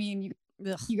 totally. I mean,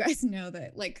 you guys know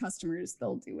that like customers,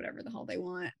 they'll do whatever the hell they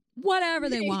want. Whatever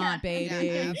they want, baby.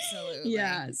 Yeah, absolutely.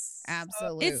 Yes.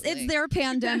 Absolutely. It's their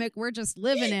pandemic. We're just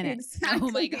living in it. Exactly. Oh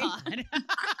my God.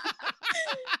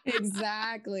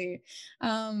 Exactly.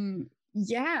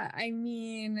 Yeah, I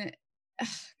mean,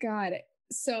 God.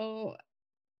 So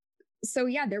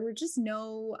yeah, there were just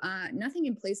nothing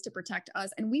in place to protect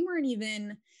us. And we weren't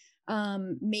even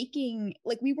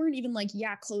we weren't even like,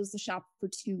 yeah, close the shop for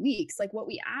 2 weeks. Like what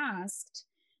we asked,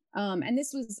 and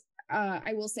this was,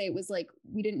 I will say it was like,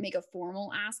 we didn't make a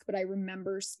formal ask, but I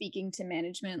remember speaking to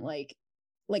management, like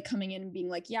coming in and being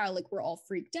like, yeah, like we're all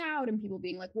freaked out, and people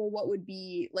being like, well, what would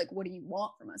be like, what do you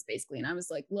want from us, basically? And I was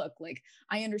like, look, like,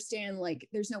 I understand, like,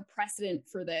 there's no precedent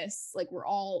for this. Like, we're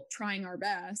all trying our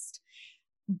best.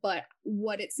 But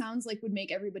what it sounds like would make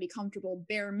everybody comfortable,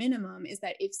 bare minimum, is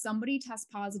that if somebody tests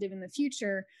positive in the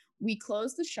future, we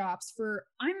close the shops for,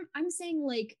 I'm saying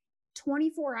like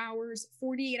 24 hours,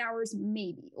 48 hours,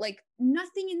 maybe, like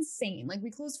nothing insane. Like we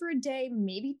close for a day,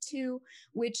 maybe 2,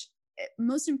 which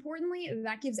most importantly,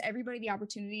 that gives everybody the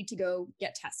opportunity to go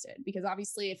get tested. Because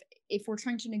obviously if we're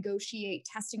trying to negotiate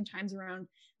testing times around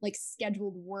like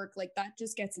scheduled work, like that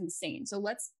just gets insane. So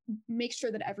let's make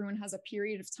sure that everyone has a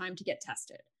period of time to get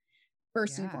tested,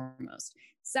 first and foremost.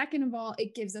 Second of all,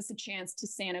 it gives us a chance to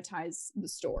sanitize the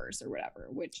stores or whatever,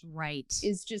 which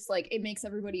is just like, it makes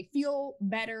everybody feel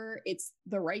better. It's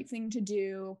the right thing to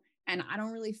do. And I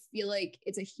don't really feel like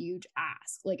it's a huge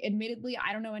ask. Like, admittedly,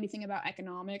 I don't know anything about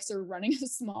economics or running a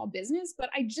small business, but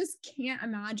I just can't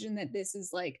imagine that this is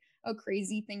like a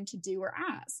crazy thing to do or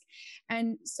ask.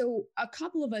 And so a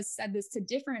couple of us said this to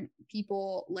different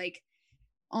people, like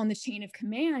on the chain of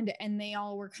command, and they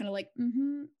all were kind of like,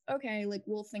 okay, like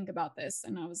we'll think about this.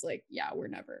 And I was like, yeah, we're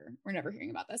never hearing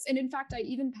about this. And in fact, I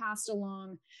even passed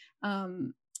along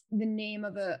the name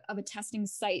of a testing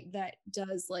site that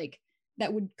does like,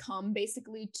 that would come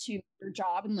basically to your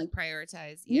job and like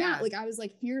prioritize. Yeah. Like I was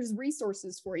like, here's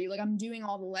resources for you. Like I'm doing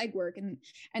all the legwork,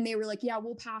 and they were like, yeah,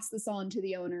 we'll pass this on to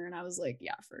the owner. And I was like,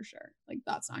 yeah, for sure. Like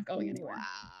that's not going anywhere.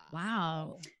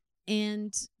 Wow.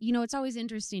 And you know, it's always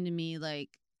interesting to me, like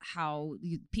how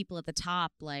people at the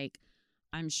top, like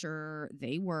I'm sure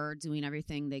they were doing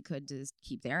everything they could to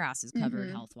keep their asses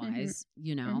covered health-wise,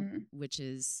 you know, which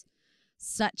is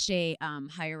such a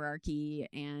hierarchy,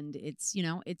 and it's, you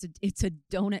know, it's a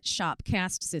donut shop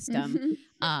caste system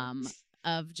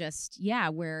of just,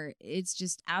 where it's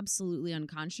just absolutely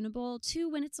unconscionable too,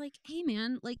 when it's like, hey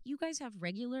man, like you guys have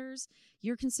regulars,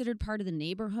 you're considered part of the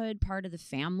neighborhood, part of the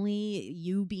family,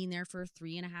 you being there for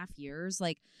 3.5 years,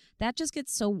 like that just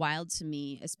gets so wild to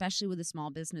me, especially with a small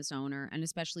business owner, and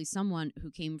especially someone who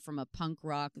came from a punk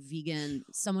rock vegan,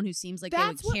 someone who seems like they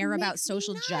would care about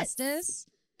social justice.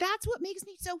 That's what makes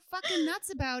me so fucking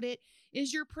nuts about it,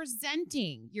 is you're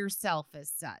presenting yourself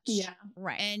as such. Yeah.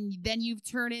 Right. And then you've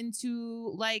turned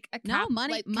into like a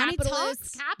money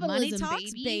capitalist, money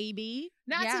talks, baby. baby.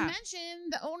 Not to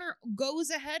mention the owner goes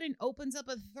ahead and opens up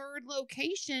a third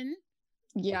location.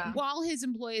 Yeah. While his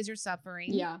employees are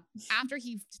suffering. Yeah. After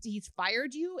he's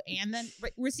fired you and then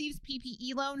receives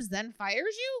PPE loans, then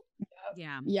fires you.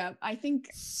 Yeah. Yeah. I think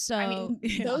so. I mean,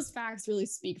 those facts really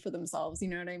speak for themselves. You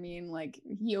know what I mean? Like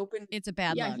he opened. It's a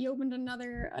bad luck. He opened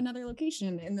another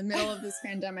location in the middle of this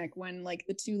pandemic when like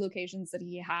the 2 locations that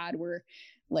he had were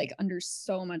like under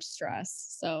so much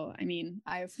stress. So I mean,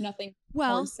 I have nothing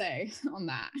more to say on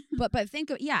that. But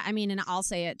think of, I mean, and I'll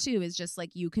say it too, is just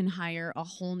like you can hire a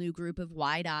whole new group of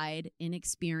wide-eyed,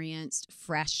 inexperienced,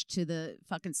 fresh to the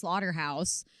fucking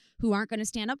slaughterhouse who aren't going to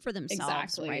stand up for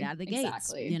themselves right out of the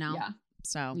gates. You know? Yeah.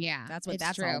 So that's what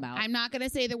that's true. all about. I'm not going to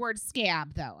say the word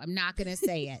scab though. I'm not going to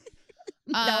say it.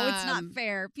 No, it's not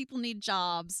fair. People need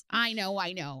jobs. I know.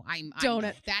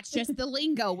 That's just the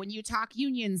lingo when you talk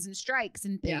unions and strikes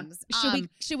and things. Yeah.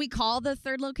 Should we call the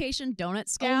third location Donut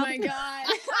Scab? Oh my God.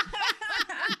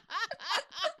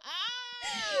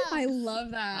 I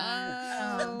love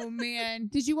that. Oh man.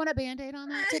 Did you want a Band-Aid on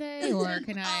that today? Or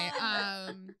can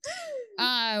I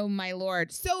oh my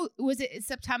Lord. So was it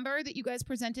September that you guys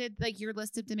presented like your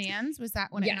list of demands? Was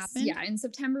that when it happened? Yeah. In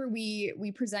September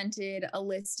we presented a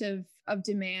list of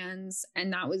demands,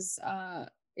 and that was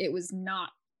it was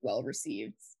not well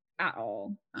received at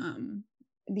all.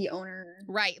 the owner.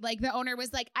 Right. Like the owner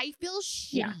was like, I feel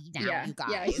shitty now, you guys.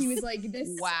 Yeah, he was like,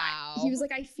 wow. He was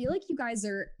like, I feel like you guys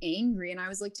are angry. And I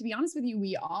was like, to be honest with you,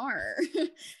 we are.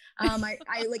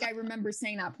 I remember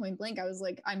saying that point blank. I was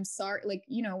like, I'm sorry. Like,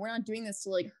 you know, we're not doing this to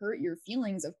like hurt your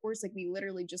feelings. Of course, like we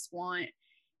literally just want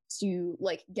to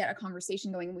like get a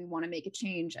conversation going and we want to make a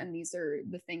change. And these are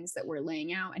the things that we're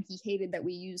laying out. And he hated that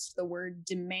we used the word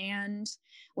demand,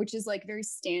 which is like very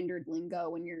standard lingo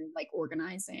when you're like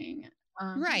organizing.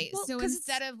 Right. Well, so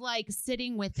instead of like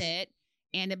sitting with it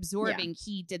and absorbing,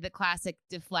 he did the classic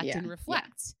deflect and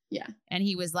reflect. Yeah. And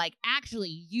he was like, actually,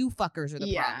 you fuckers are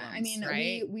the problem. I mean,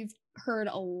 right? we've heard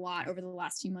a lot over the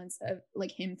last few months of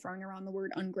like him throwing around the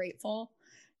word ungrateful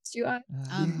to us.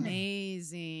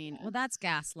 Amazing. Well, that's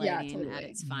gaslighting at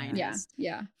its finest.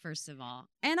 Yeah. First of all.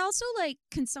 And also, like,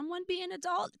 can someone be an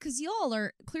adult? Because y'all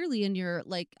are clearly in your,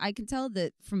 like, I can tell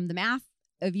that from the math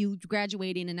of you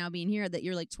graduating and now being here that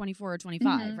you're like 24 or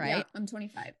 25, right? Yeah, I'm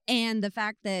 25. And the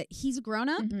fact that he's a grown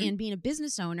up and being a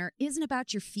business owner isn't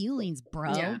about your feelings,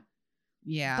 bro.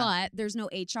 Yeah. But there's no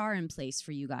HR in place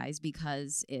for you guys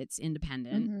because it's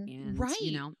independent. And,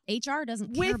 you know, HR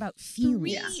doesn't care about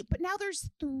feelings. But now there's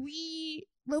 3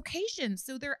 locations.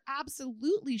 So there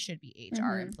absolutely should be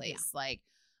HR in place. Like,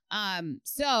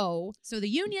 so the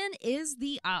union is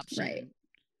the option. Right.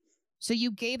 So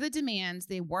you gave the demands.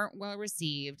 They weren't well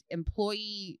received.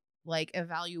 Employee like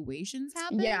evaluations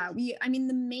happened. Yeah. I mean,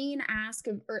 the main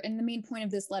and the main point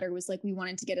of this letter was like, we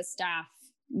wanted to get a staff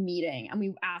meeting and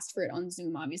we asked for it on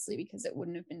Zoom, obviously, because it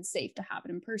wouldn't have been safe to have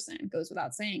it in person. It goes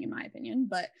without saying, in my opinion.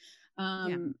 But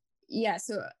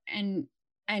so and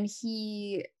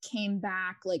he came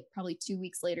back like probably 2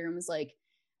 weeks later and was like,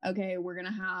 okay, we're going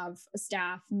to have a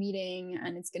staff meeting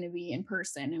and it's going to be in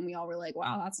person. And we all were like,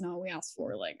 wow, that's not what we asked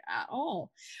for, like at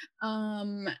all.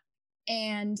 And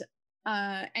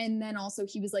then also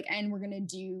he was like, and we're going to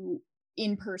do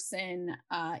in-person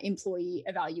employee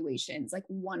evaluations, like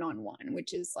one-on-one,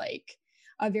 which is like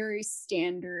a very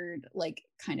standard, like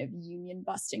kind of union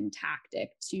busting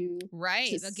tactic to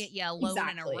they'll get you alone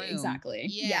in a room. Exactly.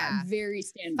 Yeah. Very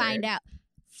standard.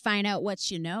 Find out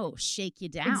what you know, shake you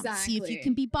down, see if you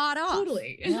can be bought off.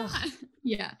 Totally.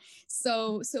 Yeah.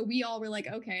 So we all were like,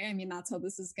 okay, I mean, that's how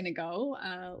this is going to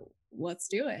go. Let's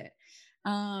do it.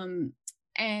 And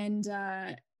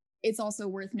it's also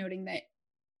worth noting that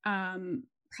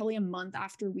probably a month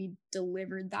after we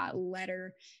delivered that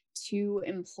letter, 2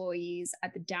 employees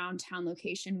at the downtown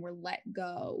location were let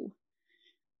go.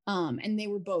 And they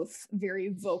were both very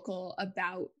vocal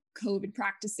about COVID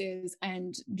practices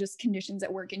and just conditions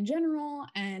at work in general.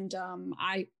 And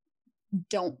I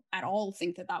don't at all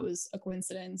think that was a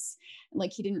coincidence.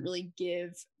 Like, he didn't really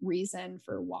give reason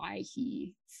for why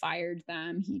he fired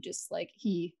them. He just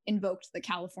he invoked the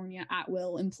California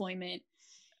at-will employment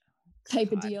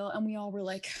type of deal. And we all were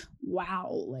like,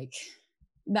 wow, like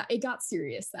that it got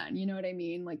serious then. You know what I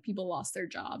mean? Like, people lost their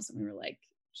jobs and we were like,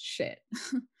 shit.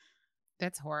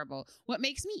 That's horrible. What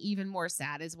makes me even more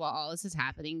sad is while all this is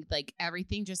happening, like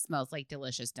everything just smells like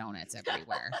delicious donuts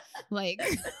everywhere. Like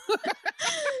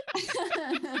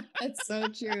that's so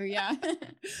true. Yeah.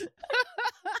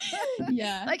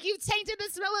 Yeah. Like, you've tainted the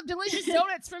smell of delicious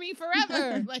donuts for me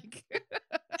forever. Like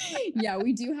yeah,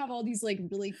 we do have all these like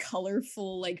really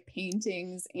colorful like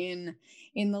paintings in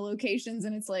the locations,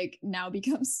 and it's like now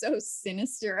becomes so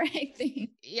sinister, I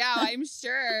think. Yeah, I'm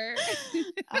sure.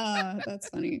 That's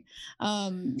funny.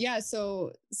 Yeah,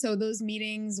 so those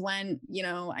meetings went, you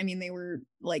know, I mean, they were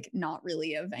like not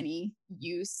really of any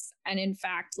use. And in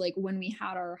fact, like when we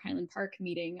had our Highland Park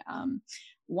meeting,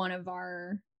 one of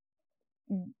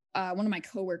my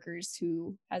coworkers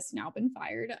who has now been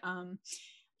fired,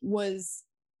 was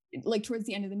like towards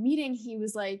the end of the meeting, he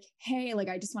was like, hey, like,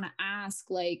 I just want to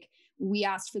ask, like, we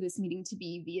asked for this meeting to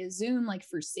be via Zoom, like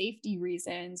for safety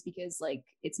reasons, because like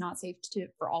it's not safe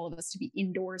for all of us to be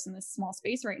indoors in this small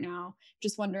space right now.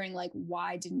 Just wondering, like,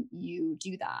 why didn't you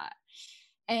do that?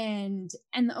 And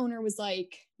the owner was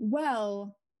like,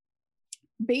 well,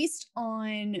 based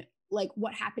on like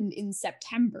what happened in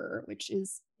September, which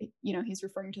is, you know, he's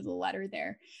referring to the letter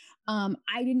there.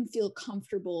 I didn't feel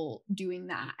comfortable doing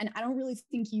that. And I don't really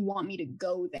think you want me to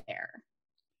go there.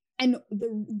 And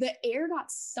the air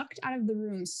got sucked out of the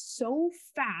room so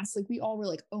fast. Like, we all were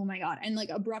like, oh my God. And like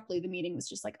abruptly the meeting was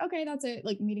just like, okay, that's it.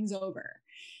 Like, meeting's over.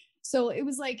 So it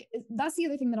was like, that's the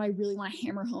other thing that I really want to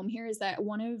hammer home here, is that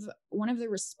one of the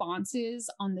responses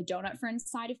on the Donut Friends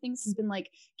side of things has been like,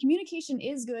 communication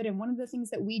is good. And one of the things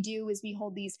that we do is we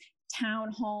hold these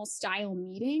town hall style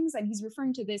meetings. And he's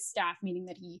referring to this staff meeting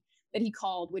that he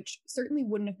called, which certainly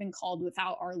wouldn't have been called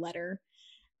without our letter.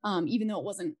 Even though it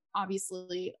wasn't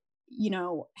obviously,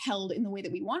 held in the way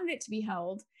that we wanted it to be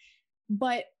held.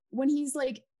 But when he's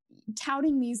like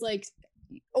touting these like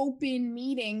open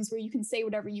meetings where you can say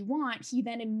whatever you want, he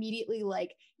then immediately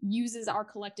like uses our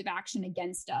collective action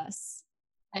against us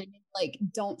and like,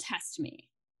 don't test me.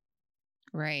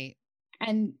 Right.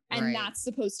 And that's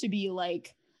supposed to be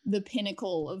like the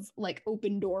pinnacle of like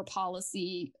open door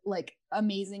policy, like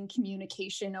amazing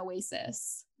communication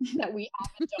oasis that we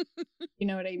have. You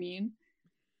know what I mean?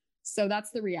 So that's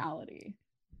the reality.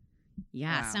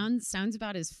 Yeah, Wow. sounds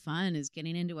about as fun as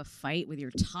getting into a fight with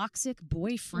your toxic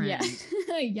boyfriend.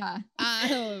 Yeah. Yeah.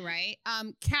 Oh, right.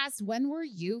 Cass, when were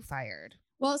you fired?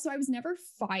 Well, so I was never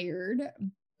fired.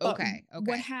 But Okay.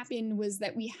 what happened was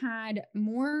that we had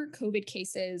more COVID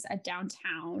cases at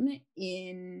downtown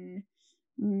in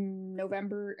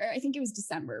November. I think it was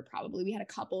December, probably. We had a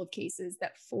couple of cases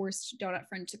that forced Donut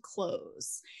Friend to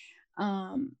close,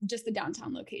 just the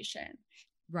downtown location.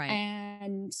 Right.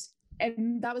 And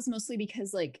that was mostly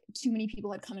because like too many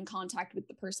people had come in contact with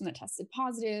the person that tested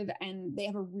positive, and they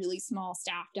have a really small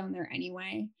staff down there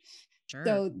anyway. Sure.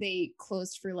 So they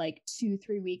closed for like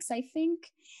 2-3 weeks, I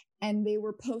think. And they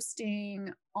were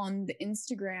posting on the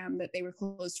Instagram that they were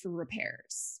closed for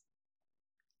repairs.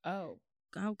 Oh,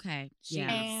 Okay. Yeah.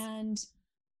 And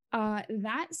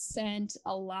that sent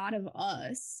a lot of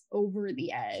us over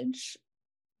the edge.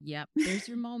 Yep. There's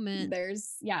your moment.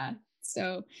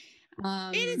 So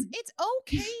it's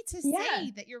okay to Yeah.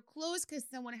 say that you're closed because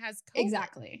someone has COVID.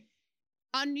 exactly.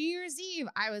 On New Year's Eve,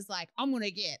 I was like, I'm going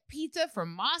to get pizza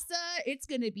from Masa. It's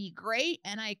going to be great.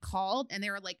 And I called and they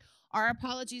were like, our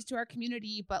apologies to our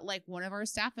community, but like one of our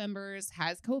staff members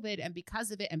has COVID, and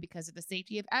because of it and because of the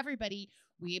safety of everybody,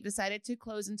 we have decided to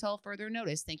close until further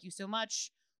notice. Thank you so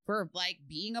much for like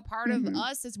being a part of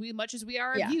us as much as we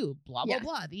are of you. Blah, blah,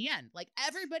 blah. The end. Like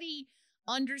everybody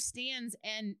understands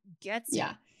and gets it.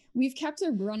 We've kept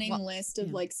a running list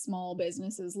of like small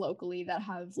businesses locally that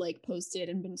have like posted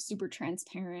and been super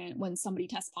transparent when somebody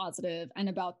tests positive, and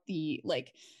about the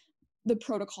like the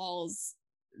protocols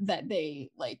that they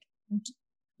like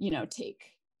take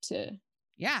to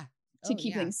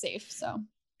keep things safe. So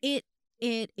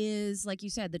It is, like you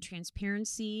said, the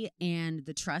transparency and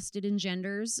the trust it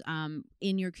engenders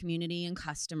in your community and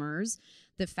customers.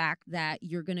 The fact that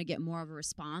you're going to get more of a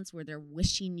response where they're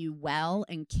wishing you well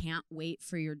and can't wait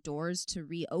for your doors to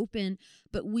reopen.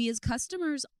 But we as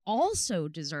customers also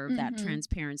deserve that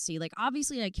transparency. Like,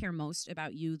 obviously, I care most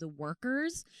about you, the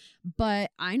workers,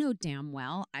 but I know damn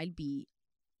well I'd be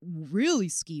really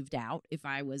skeeved out if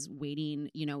I was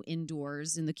waiting,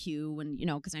 indoors in the queue, and,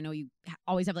 because I know you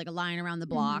always have like a line around the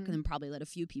block and then probably let a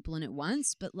few people in at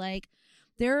once. But like,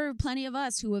 there are plenty of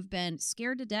us who have been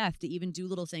scared to death to even do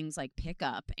little things like pick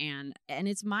up. And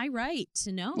it's my right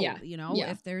to know,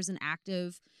 if there's an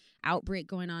active outbreak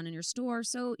going on in your store.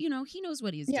 So, he knows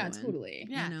what he's doing. Yeah, totally.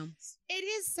 Yeah. It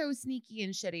is so sneaky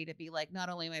and shitty to be like, not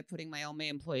only am I putting my own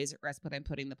employees at risk, but I'm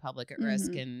putting the public at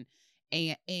risk. And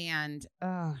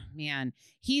oh man,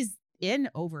 he's in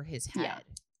over his head. Yeah.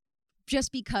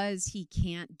 Just because he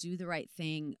can't do the right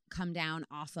thing, come down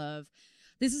off of.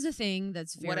 This is a thing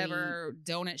that's very whatever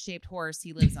donut-shaped horse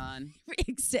he lives on.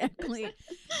 Exactly.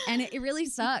 And it really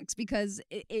sucks because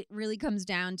it really comes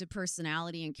down to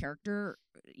personality and character,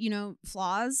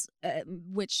 flaws,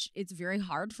 which it's very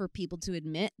hard for people to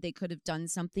admit they could have done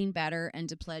something better and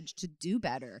to pledge to do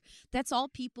better. That's all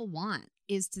people want,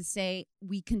 is to say,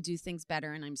 we can do things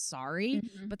better and I'm sorry.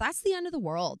 But that's the end of the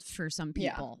world for some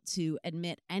people to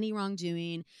admit any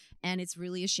wrongdoing. And it's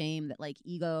really a shame that like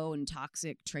ego and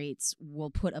toxic traits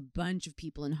will put a bunch of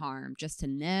people in harm just to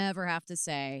never have to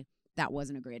say that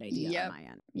wasn't a great idea on my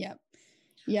end.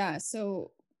 Yeah.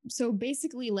 So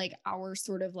basically, like, our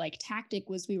sort of like tactic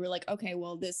was, we were like, okay,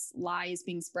 well, this lie is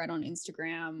being spread on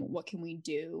Instagram. What can we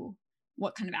do?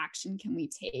 What kind of action can we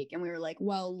take? And we were like,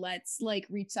 well, let's like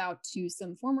reach out to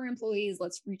some former employees.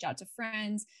 Let's reach out to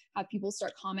friends, have people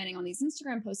start commenting on these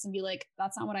Instagram posts and be like,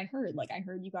 that's not what I heard. Like, I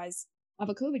heard you guys have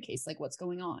a COVID case. Like, what's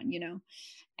going on,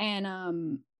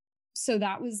 And so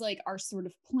that was like our sort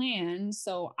of plan.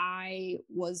 So I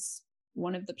was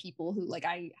one of the people who like,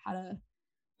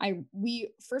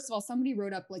 first of all, somebody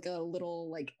wrote up like a little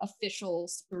like official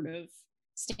sort of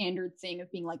standard thing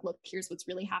of being like, look, here's what's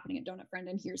really happening at Donut Friend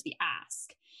and here's the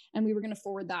ask. And we were going to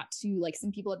forward that to like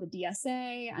some people at the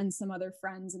DSA and some other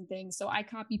friends and things. So I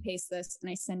copy paste this and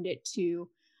I send it to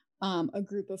a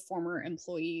group of former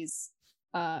employees,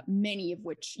 many of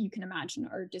which you can imagine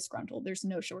are disgruntled. There's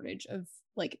no shortage of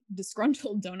like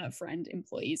disgruntled Donut Friend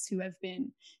employees who have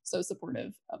been so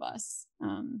supportive of us.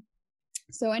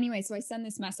 So anyway, so I send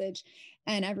this message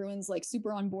and everyone's like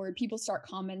super on board. People start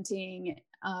commenting.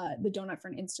 The Donut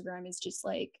Friend Instagram is just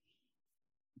like,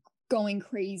 going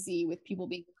crazy with people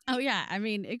being. Oh yeah, I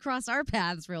mean, it crossed our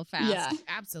paths real fast. Yeah,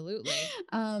 absolutely.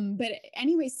 But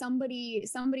anyway, somebody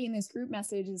in this group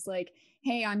message is like,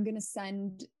 hey, I'm going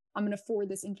to forward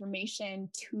this information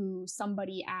to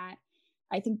somebody at,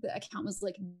 I think the account was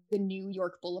like the New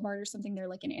York Boulevard or something. They're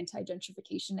like an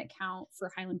anti-gentrification account for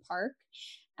Highland Park.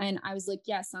 And I was like,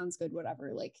 yeah, sounds good,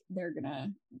 whatever. Like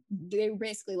they were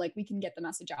basically like, we can get the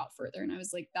message out further. And I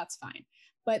was like, that's fine.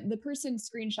 But the person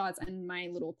screenshots and my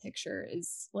little picture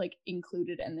is like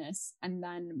included in this. And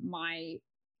then my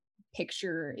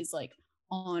picture is like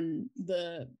on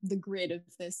the grid of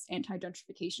this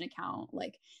anti-gentrification account.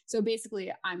 Like, so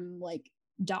basically I'm like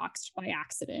doxxed by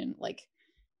accident, like,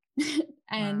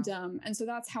 and wow. And so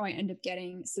that's how I end up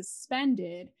getting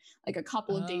suspended. Like a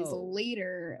couple of days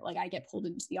later, like I get pulled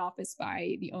into the office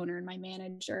by the owner and my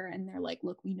manager, and they're like,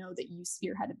 look, we know that you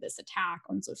spearheaded this attack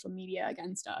on social media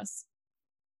against us.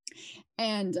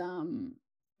 And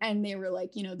they were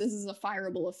like, you know, this is a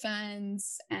fireable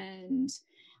offense, and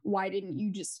why didn't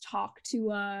you just talk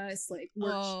to us? Like,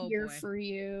 we're here for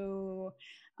you.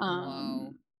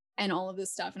 And all of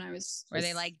this stuff. And I was Were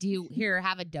they like, do you here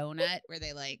have a donut? Were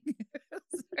they like,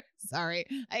 sorry,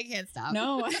 I can't stop.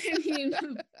 No, I mean,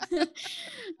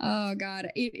 oh God,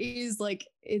 it is like,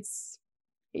 it's,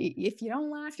 if you don't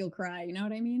laugh, you'll cry. You know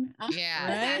what I mean?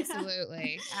 Yeah,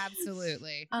 right?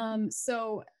 Absolutely.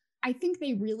 So I think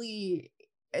they really,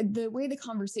 the way the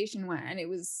conversation went, and it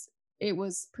was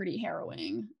pretty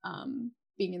harrowing,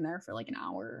 being in there for like an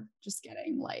hour, just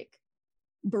getting like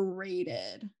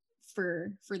berated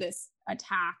for this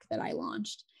attack that I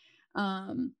launched.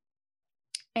 And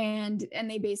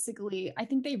they basically, I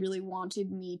think they really wanted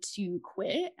me to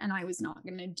quit, and I was not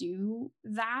going to do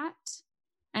that.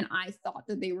 And I thought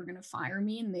that they were going to fire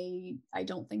me, and I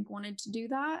don't think wanted to do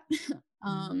that.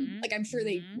 Like I'm sure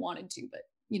they wanted to, but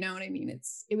you know what I mean?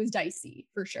 It was dicey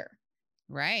for sure.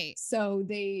 Right. So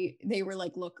they were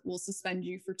like, look, we'll suspend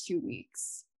you for 2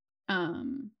 weeks.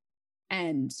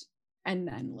 And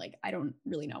then like, I don't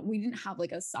really know. We didn't have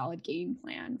like a solid game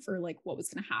plan for like what was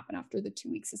going to happen after the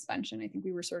 2-week suspension. I think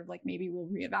we were sort of like, maybe we'll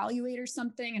reevaluate or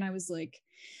something. And I was like,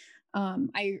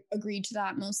 I agreed to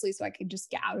that mostly so I could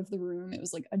just get out of the room. It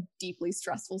was like a deeply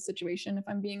stressful situation, if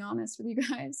I'm being honest with you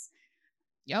guys.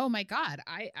 Oh my God.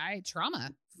 I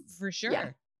trauma for sure.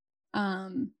 Yeah.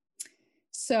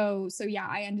 So yeah,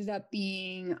 I ended up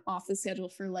being off the schedule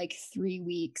for like 3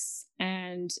 weeks,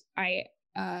 and I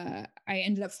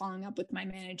ended up following up with my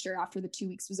manager after the 2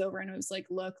 weeks was over, and I was like,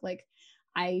 look, like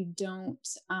I don't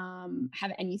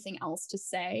have anything else to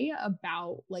say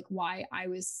about like why I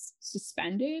was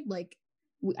suspended. Like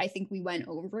I think we went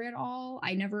over it all.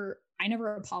 I never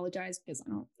apologized because I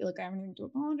don't feel like I have anything to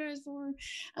apologize for.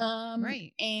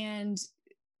 Right. And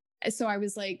so I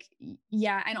was like,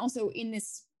 yeah. And also in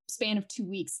this span of 2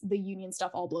 weeks, the union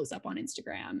stuff all blows up on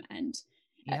Instagram.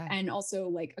 And also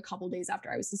like a couple days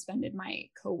after I was suspended, my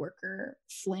coworker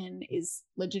Flynn is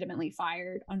legitimately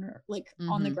fired under like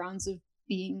on the grounds of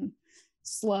being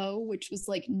slow, which was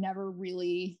like never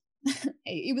really,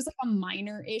 it was like a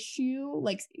minor issue.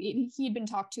 Like he had been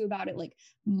talked to about it like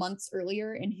months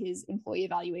earlier in his employee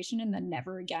evaluation, and then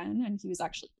never again. And he was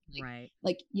actually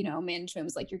like, you know, management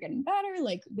was like, you're getting better.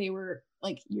 Like they were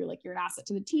like, you're an asset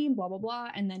to the team, blah, blah, blah.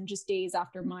 And then just days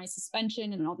after my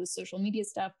suspension and all this social media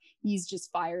stuff, he's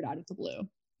just fired out of the blue.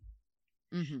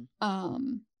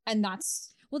 And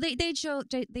that's, well, they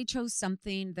chose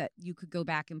something that you could go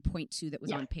back and point to that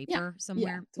was on paper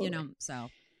somewhere, totally. You know, so.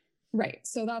 Right.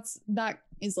 So that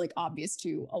is like obvious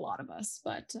to a lot of us,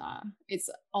 but it's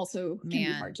also can be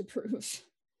hard to prove.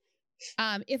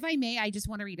 If I may, I just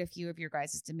want to read a few of your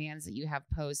guys' demands that you have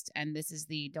posted. And this is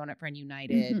the Donut Friend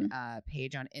United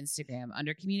page on Instagram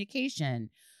under communication.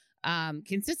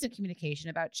 Consistent communication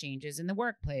about changes in the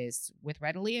workplace with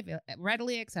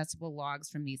readily accessible logs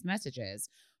from these messages.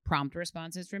 Prompt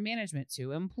responses from management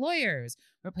to employers.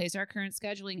 Replace our current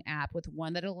scheduling app with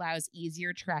one that allows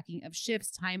easier tracking of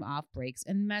shifts, time off, breaks,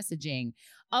 and messaging.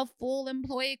 A full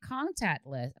employee contact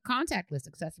list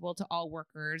accessible to all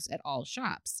workers at all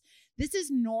shops. This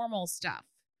is normal stuff.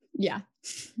 Yeah.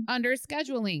 Under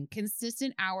scheduling,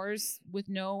 consistent hours with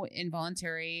no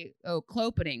involuntary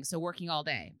clopening. So working all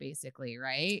day, basically,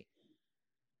 right?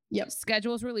 Yep.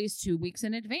 Schedules released 2 weeks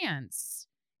in advance.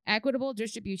 Equitable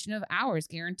distribution of hours,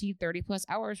 guaranteed 30 plus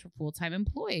hours for full-time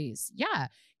employees. Yeah.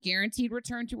 Guaranteed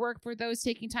return to work for those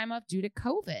taking time off due to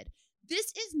COVID.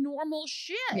 This is normal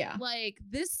shit. Yeah. Like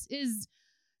this is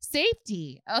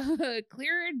safety.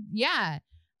 Cleared. Yeah.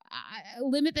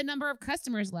 Limit the number of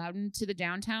customers allowed into the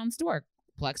downtown store.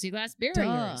 Plexiglass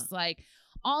barriers. Like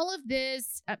All of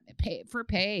this pay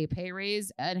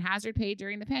raise, and hazard pay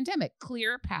during the pandemic,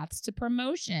 clear paths to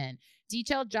promotion,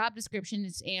 detailed job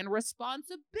descriptions and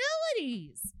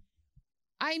responsibilities.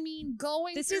 I mean,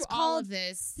 going This through is all called- of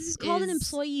this. This is called an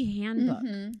employee handbook,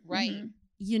 Right. Mhm.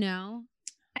 you know?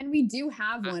 And we do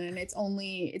have one, and it's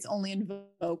only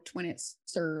invoked when it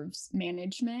serves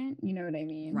management. You know what I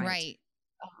mean? Right.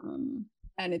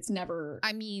 And it's never.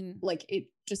 I mean, like it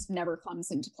just never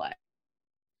comes into play.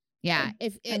 yeah.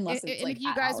 Unless it's like if you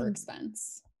at guys our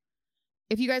expense.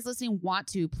 If you guys listening want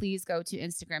to, please go to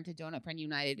Instagram to Donut Friend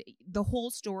United. The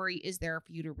whole story is there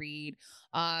for you to read.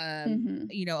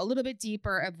 You know, a little bit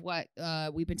deeper of what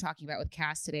we've been talking about with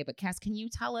Cass today. But Cass, can you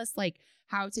tell us like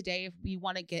how today, if we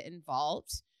want to get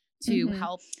involved to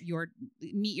help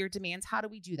meet your demands, how do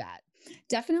we do that?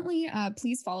 Definitely.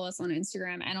 Please follow us on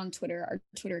Instagram and on Twitter. Our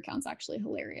Twitter account's actually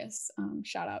hilarious.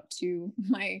 Shout out to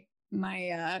my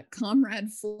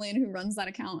comrade Flynn, who runs that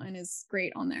account and is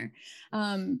great on there.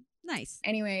 Nice.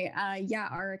 Anyway,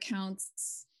 our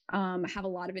accounts have a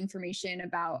lot of information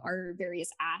about our various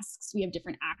asks. We have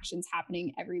different actions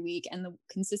happening every week. And the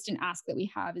consistent ask that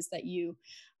we have is that you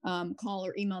call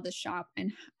or email the shop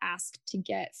and ask to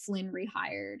get Flynn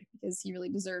rehired, because he really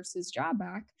deserves his job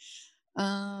back.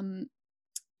 And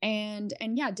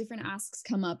yeah, different asks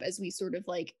come up as we sort of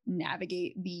like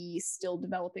navigate the still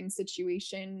developing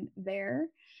situation there.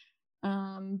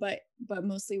 But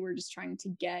mostly we're just trying to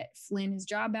get Flynn his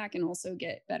job back and also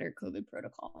get better COVID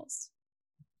protocols.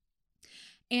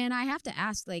 And I have to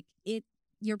ask, like,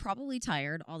 you're probably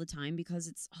tired all the time because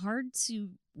it's hard to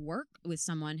work with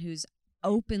someone who's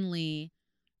openly,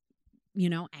 you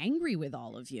know, angry with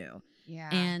all of you. Yeah.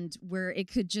 And where it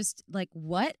could just like,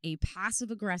 what a passive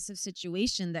aggressive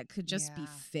situation that could just be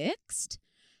fixed,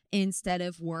 instead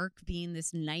of work being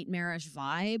this nightmarish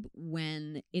vibe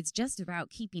when it's just about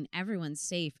keeping everyone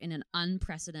safe in an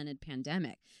unprecedented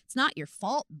pandemic. It's not your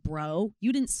fault, bro.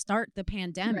 You didn't start the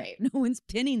pandemic. Right. No one's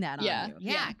pinning that on you.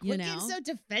 Yeah. You Quit know? getting so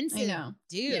defensive. I know.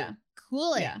 Dude. Yeah.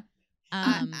 Cool it.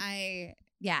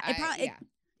 Yeah.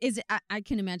 I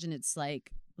can imagine it's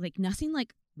like nothing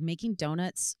like making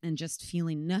donuts and just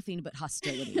feeling nothing but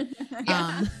hostility.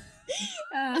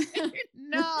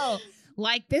 No.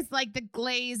 Like this, like the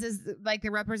glaze is like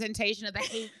the representation of the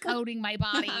hate coating my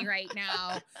body right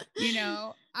now. You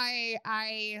know, I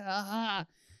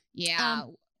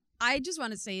just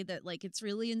want to say that like it's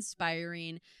really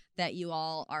inspiring that you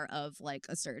all are of like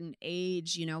a certain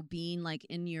age, you know, being like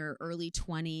in your early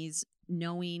 20s,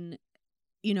 knowing,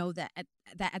 you know, that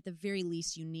at the very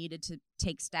least you needed to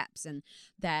take steps, and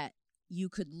that you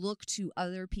could look to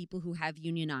other people who have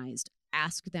unionized,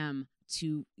 ask them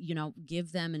to, you know,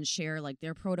 give them and share like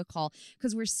their protocol,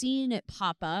 because we're seeing it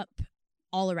pop up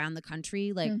all around the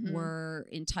country. Like we're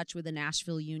in touch with the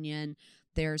Nashville Union.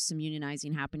 There's some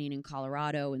unionizing happening in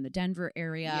Colorado, in the Denver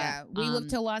area. Yeah, we look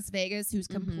to Las Vegas, who's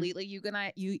completely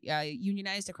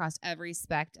unionized across every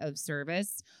spect of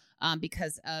service.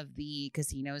 Because of the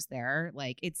casinos there.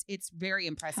 Like it's very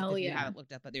impressive if you haven't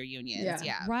looked up at their unions.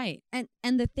 Yeah. Right.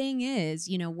 And the thing is,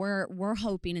 you know, we're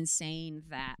hoping and saying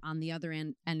that on the other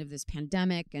end of this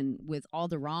pandemic, and with all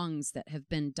the wrongs that have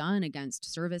been done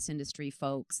against service industry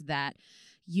folks, that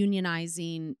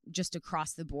unionizing just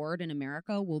across the board in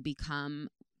America will become,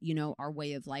 you know, our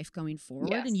way of life going forward.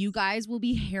 Yes. And you guys will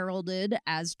be heralded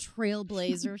as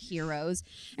trailblazer heroes.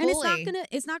 And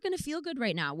it's not gonna feel good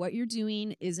right now. What you're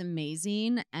doing is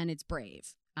amazing and it's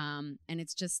brave. And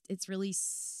it's really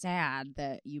sad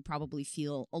that you probably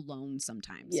feel alone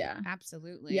sometimes. Yeah,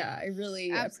 absolutely. Yeah, I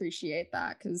really appreciate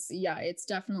that, because it's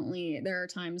definitely, there are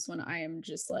times when I am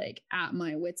just like at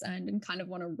my wit's end and kind of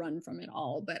want to run from it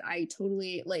all. But I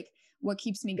totally like, what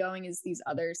keeps me going is these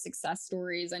other success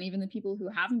stories, and even the people who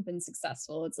haven't been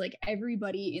successful. It's like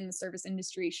everybody in the service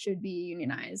industry should be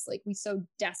unionized. Like we so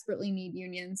desperately need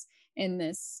unions in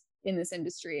this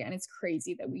industry, and it's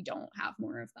crazy that we don't have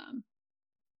more of them.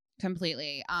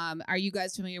 Completely. Are you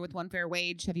guys familiar with One Fair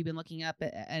Wage? Have you been looking up?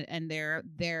 And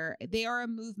they are a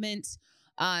movement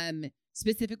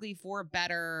specifically for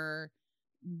better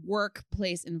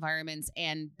workplace environments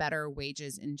and better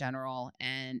wages in general.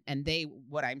 And they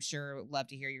would, I'm sure, love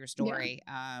to hear your story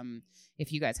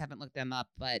if you guys haven't looked them up.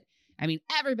 But I mean,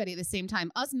 everybody at the same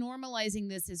time, us normalizing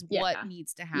this is what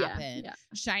needs to happen. Yeah.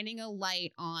 Shining a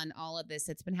light on all of this.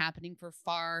 It's been happening for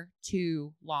far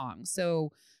too long.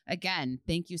 So again,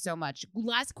 thank you so much.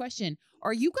 Last question.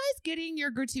 Are you guys getting your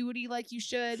gratuity like you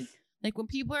should? Like when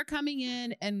people are coming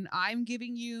in and I'm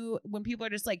giving you, when people are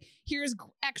just like, here's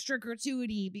extra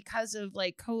gratuity because of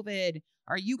like COVID.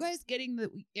 Are you guys getting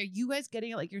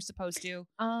it like you're supposed to?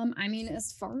 I mean,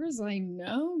 as far as I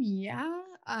know, yeah.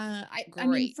 I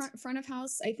mean, front of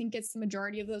house, I think gets the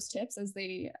majority of those tips as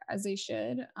they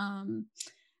should.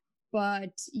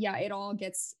 But yeah, it all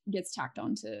gets tacked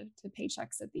on to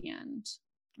paychecks at the end.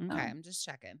 Okay, I'm just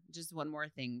checking. Just one more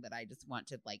thing that I just want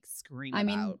to like scream I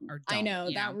mean, about. Or don't, I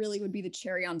know that really would be the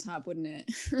cherry on top, wouldn't it?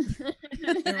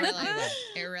 It really would.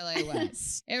 It really would.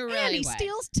 It really Andy would.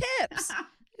 steals tips.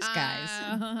 These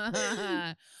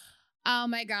guys. Oh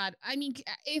my God. I mean,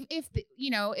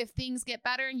 if things get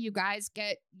better and you guys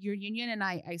get your union, and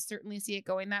I certainly see it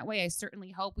going that way. I certainly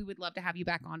hope. We would love to have you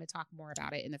back on to talk more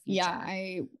about it in the future.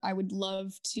 Yeah, I would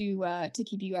love to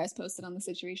keep you guys posted on the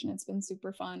situation. It's been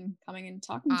super fun coming and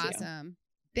talking to you. Awesome.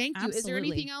 Thank you. Absolutely. Is there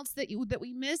anything else that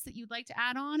we missed that you'd like to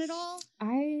add on at all?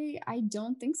 I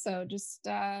don't think so. Just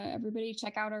everybody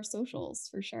check out our socials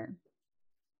for sure.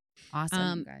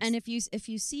 Awesome. Guys. And if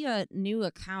you see a new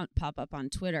account pop up on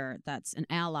Twitter that's an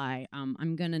ally,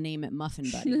 I'm gonna name it Muffin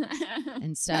Buddy.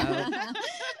 And so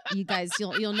you guys,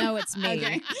 you'll know it's me.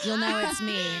 Okay. You'll know it's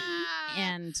me.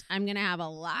 And I'm gonna have a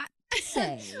lot to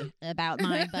say about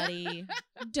my buddy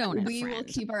Donut We Friend. will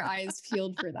keep our eyes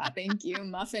peeled for that. Thank you,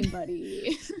 Muffin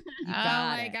Buddy.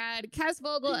 My God. Cass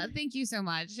Vogel, thank you so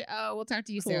much. We'll talk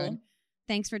to you soon.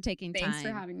 Thanks for taking time. Thanks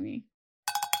for having me.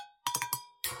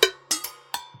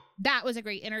 That was a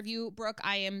great interview, Brooke.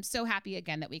 I am so happy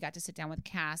again that we got to sit down with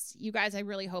Cass. You guys, I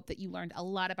really hope that you learned a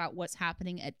lot about what's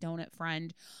happening at Donut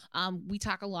Friend. We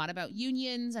talk a lot about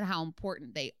unions and how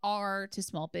important they are to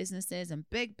small businesses and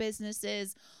big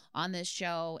businesses on this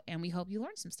show, and we hope you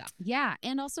learned some stuff. Yeah,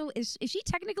 and also, is she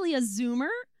technically a Zoomer?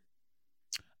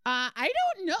 I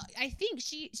don't know. I think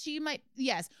she might.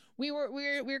 Yes, we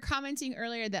were commenting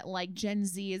earlier that like Gen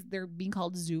Z they're being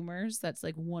called Zoomers. That's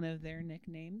like one of their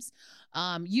nicknames.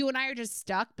 You and I are just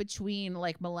stuck between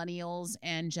like millennials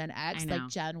and Gen X, like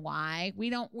Gen Y.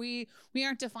 We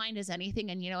aren't defined as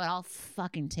anything. And you know what? I'll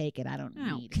fucking take it. I don't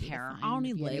care. I don't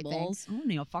need labels. I don't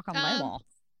need a fucking label.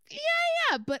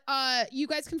 Yeah, but you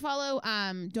guys can follow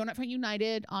Donut Friend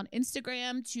United on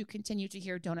Instagram to continue to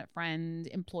hear Donut Friend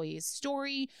employees'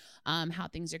 story, how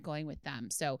things are going with them.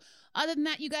 So other than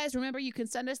that, you guys, remember you can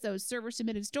send us those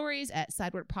server-submitted stories at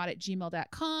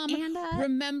sideworkpod@gmail.com. And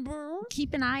remember,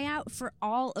 keep an eye out for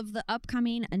all of the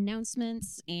upcoming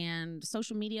announcements and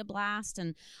social media blast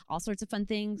and all sorts of fun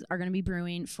things are going to be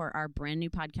brewing for our brand new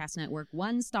podcast network,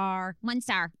 One Star.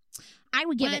 I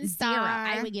would give it 0.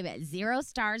 I would give it 0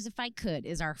 stars if I could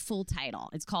is our full title.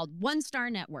 It's called One Star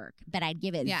Network, but I'd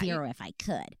give it 0 if I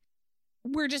could.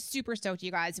 We're just super stoked,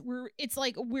 you guys. We're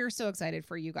so excited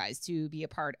for you guys to be a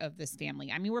part of this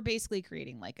family. I mean, we're basically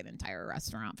creating like an entire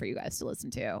restaurant for you guys to listen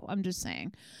to. I'm just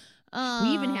saying. We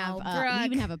even have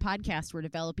a podcast we're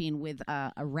developing with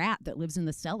a rat that lives in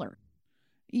the cellar.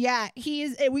 Yeah,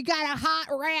 we got a hot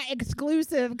rat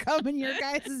exclusive coming your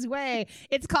guys' way.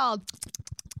 It's called.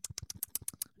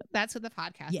 That's what the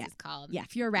podcast is called. Yeah,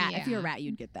 if you're a rat,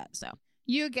 you'd get that. So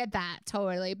you get that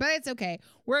totally, but it's okay.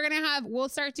 We'll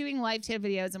start doing live TID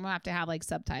videos, and we'll have to have like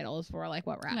subtitles for like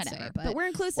what rats say. But we're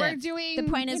inclusive. The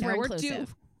point is we're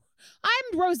inclusive.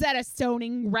 I'm Rosetta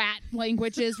Stoning rat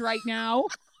languages right now.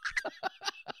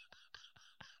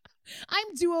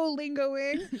 I'm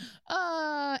Duolingoing.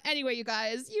 Anyway, you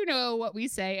guys, you know what we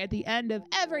say at the end of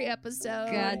every episode.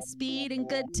 Godspeed and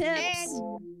good tips.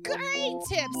 And great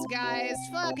tips, guys.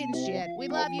 Fucking shit. We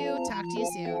love you. Talk to you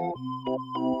soon.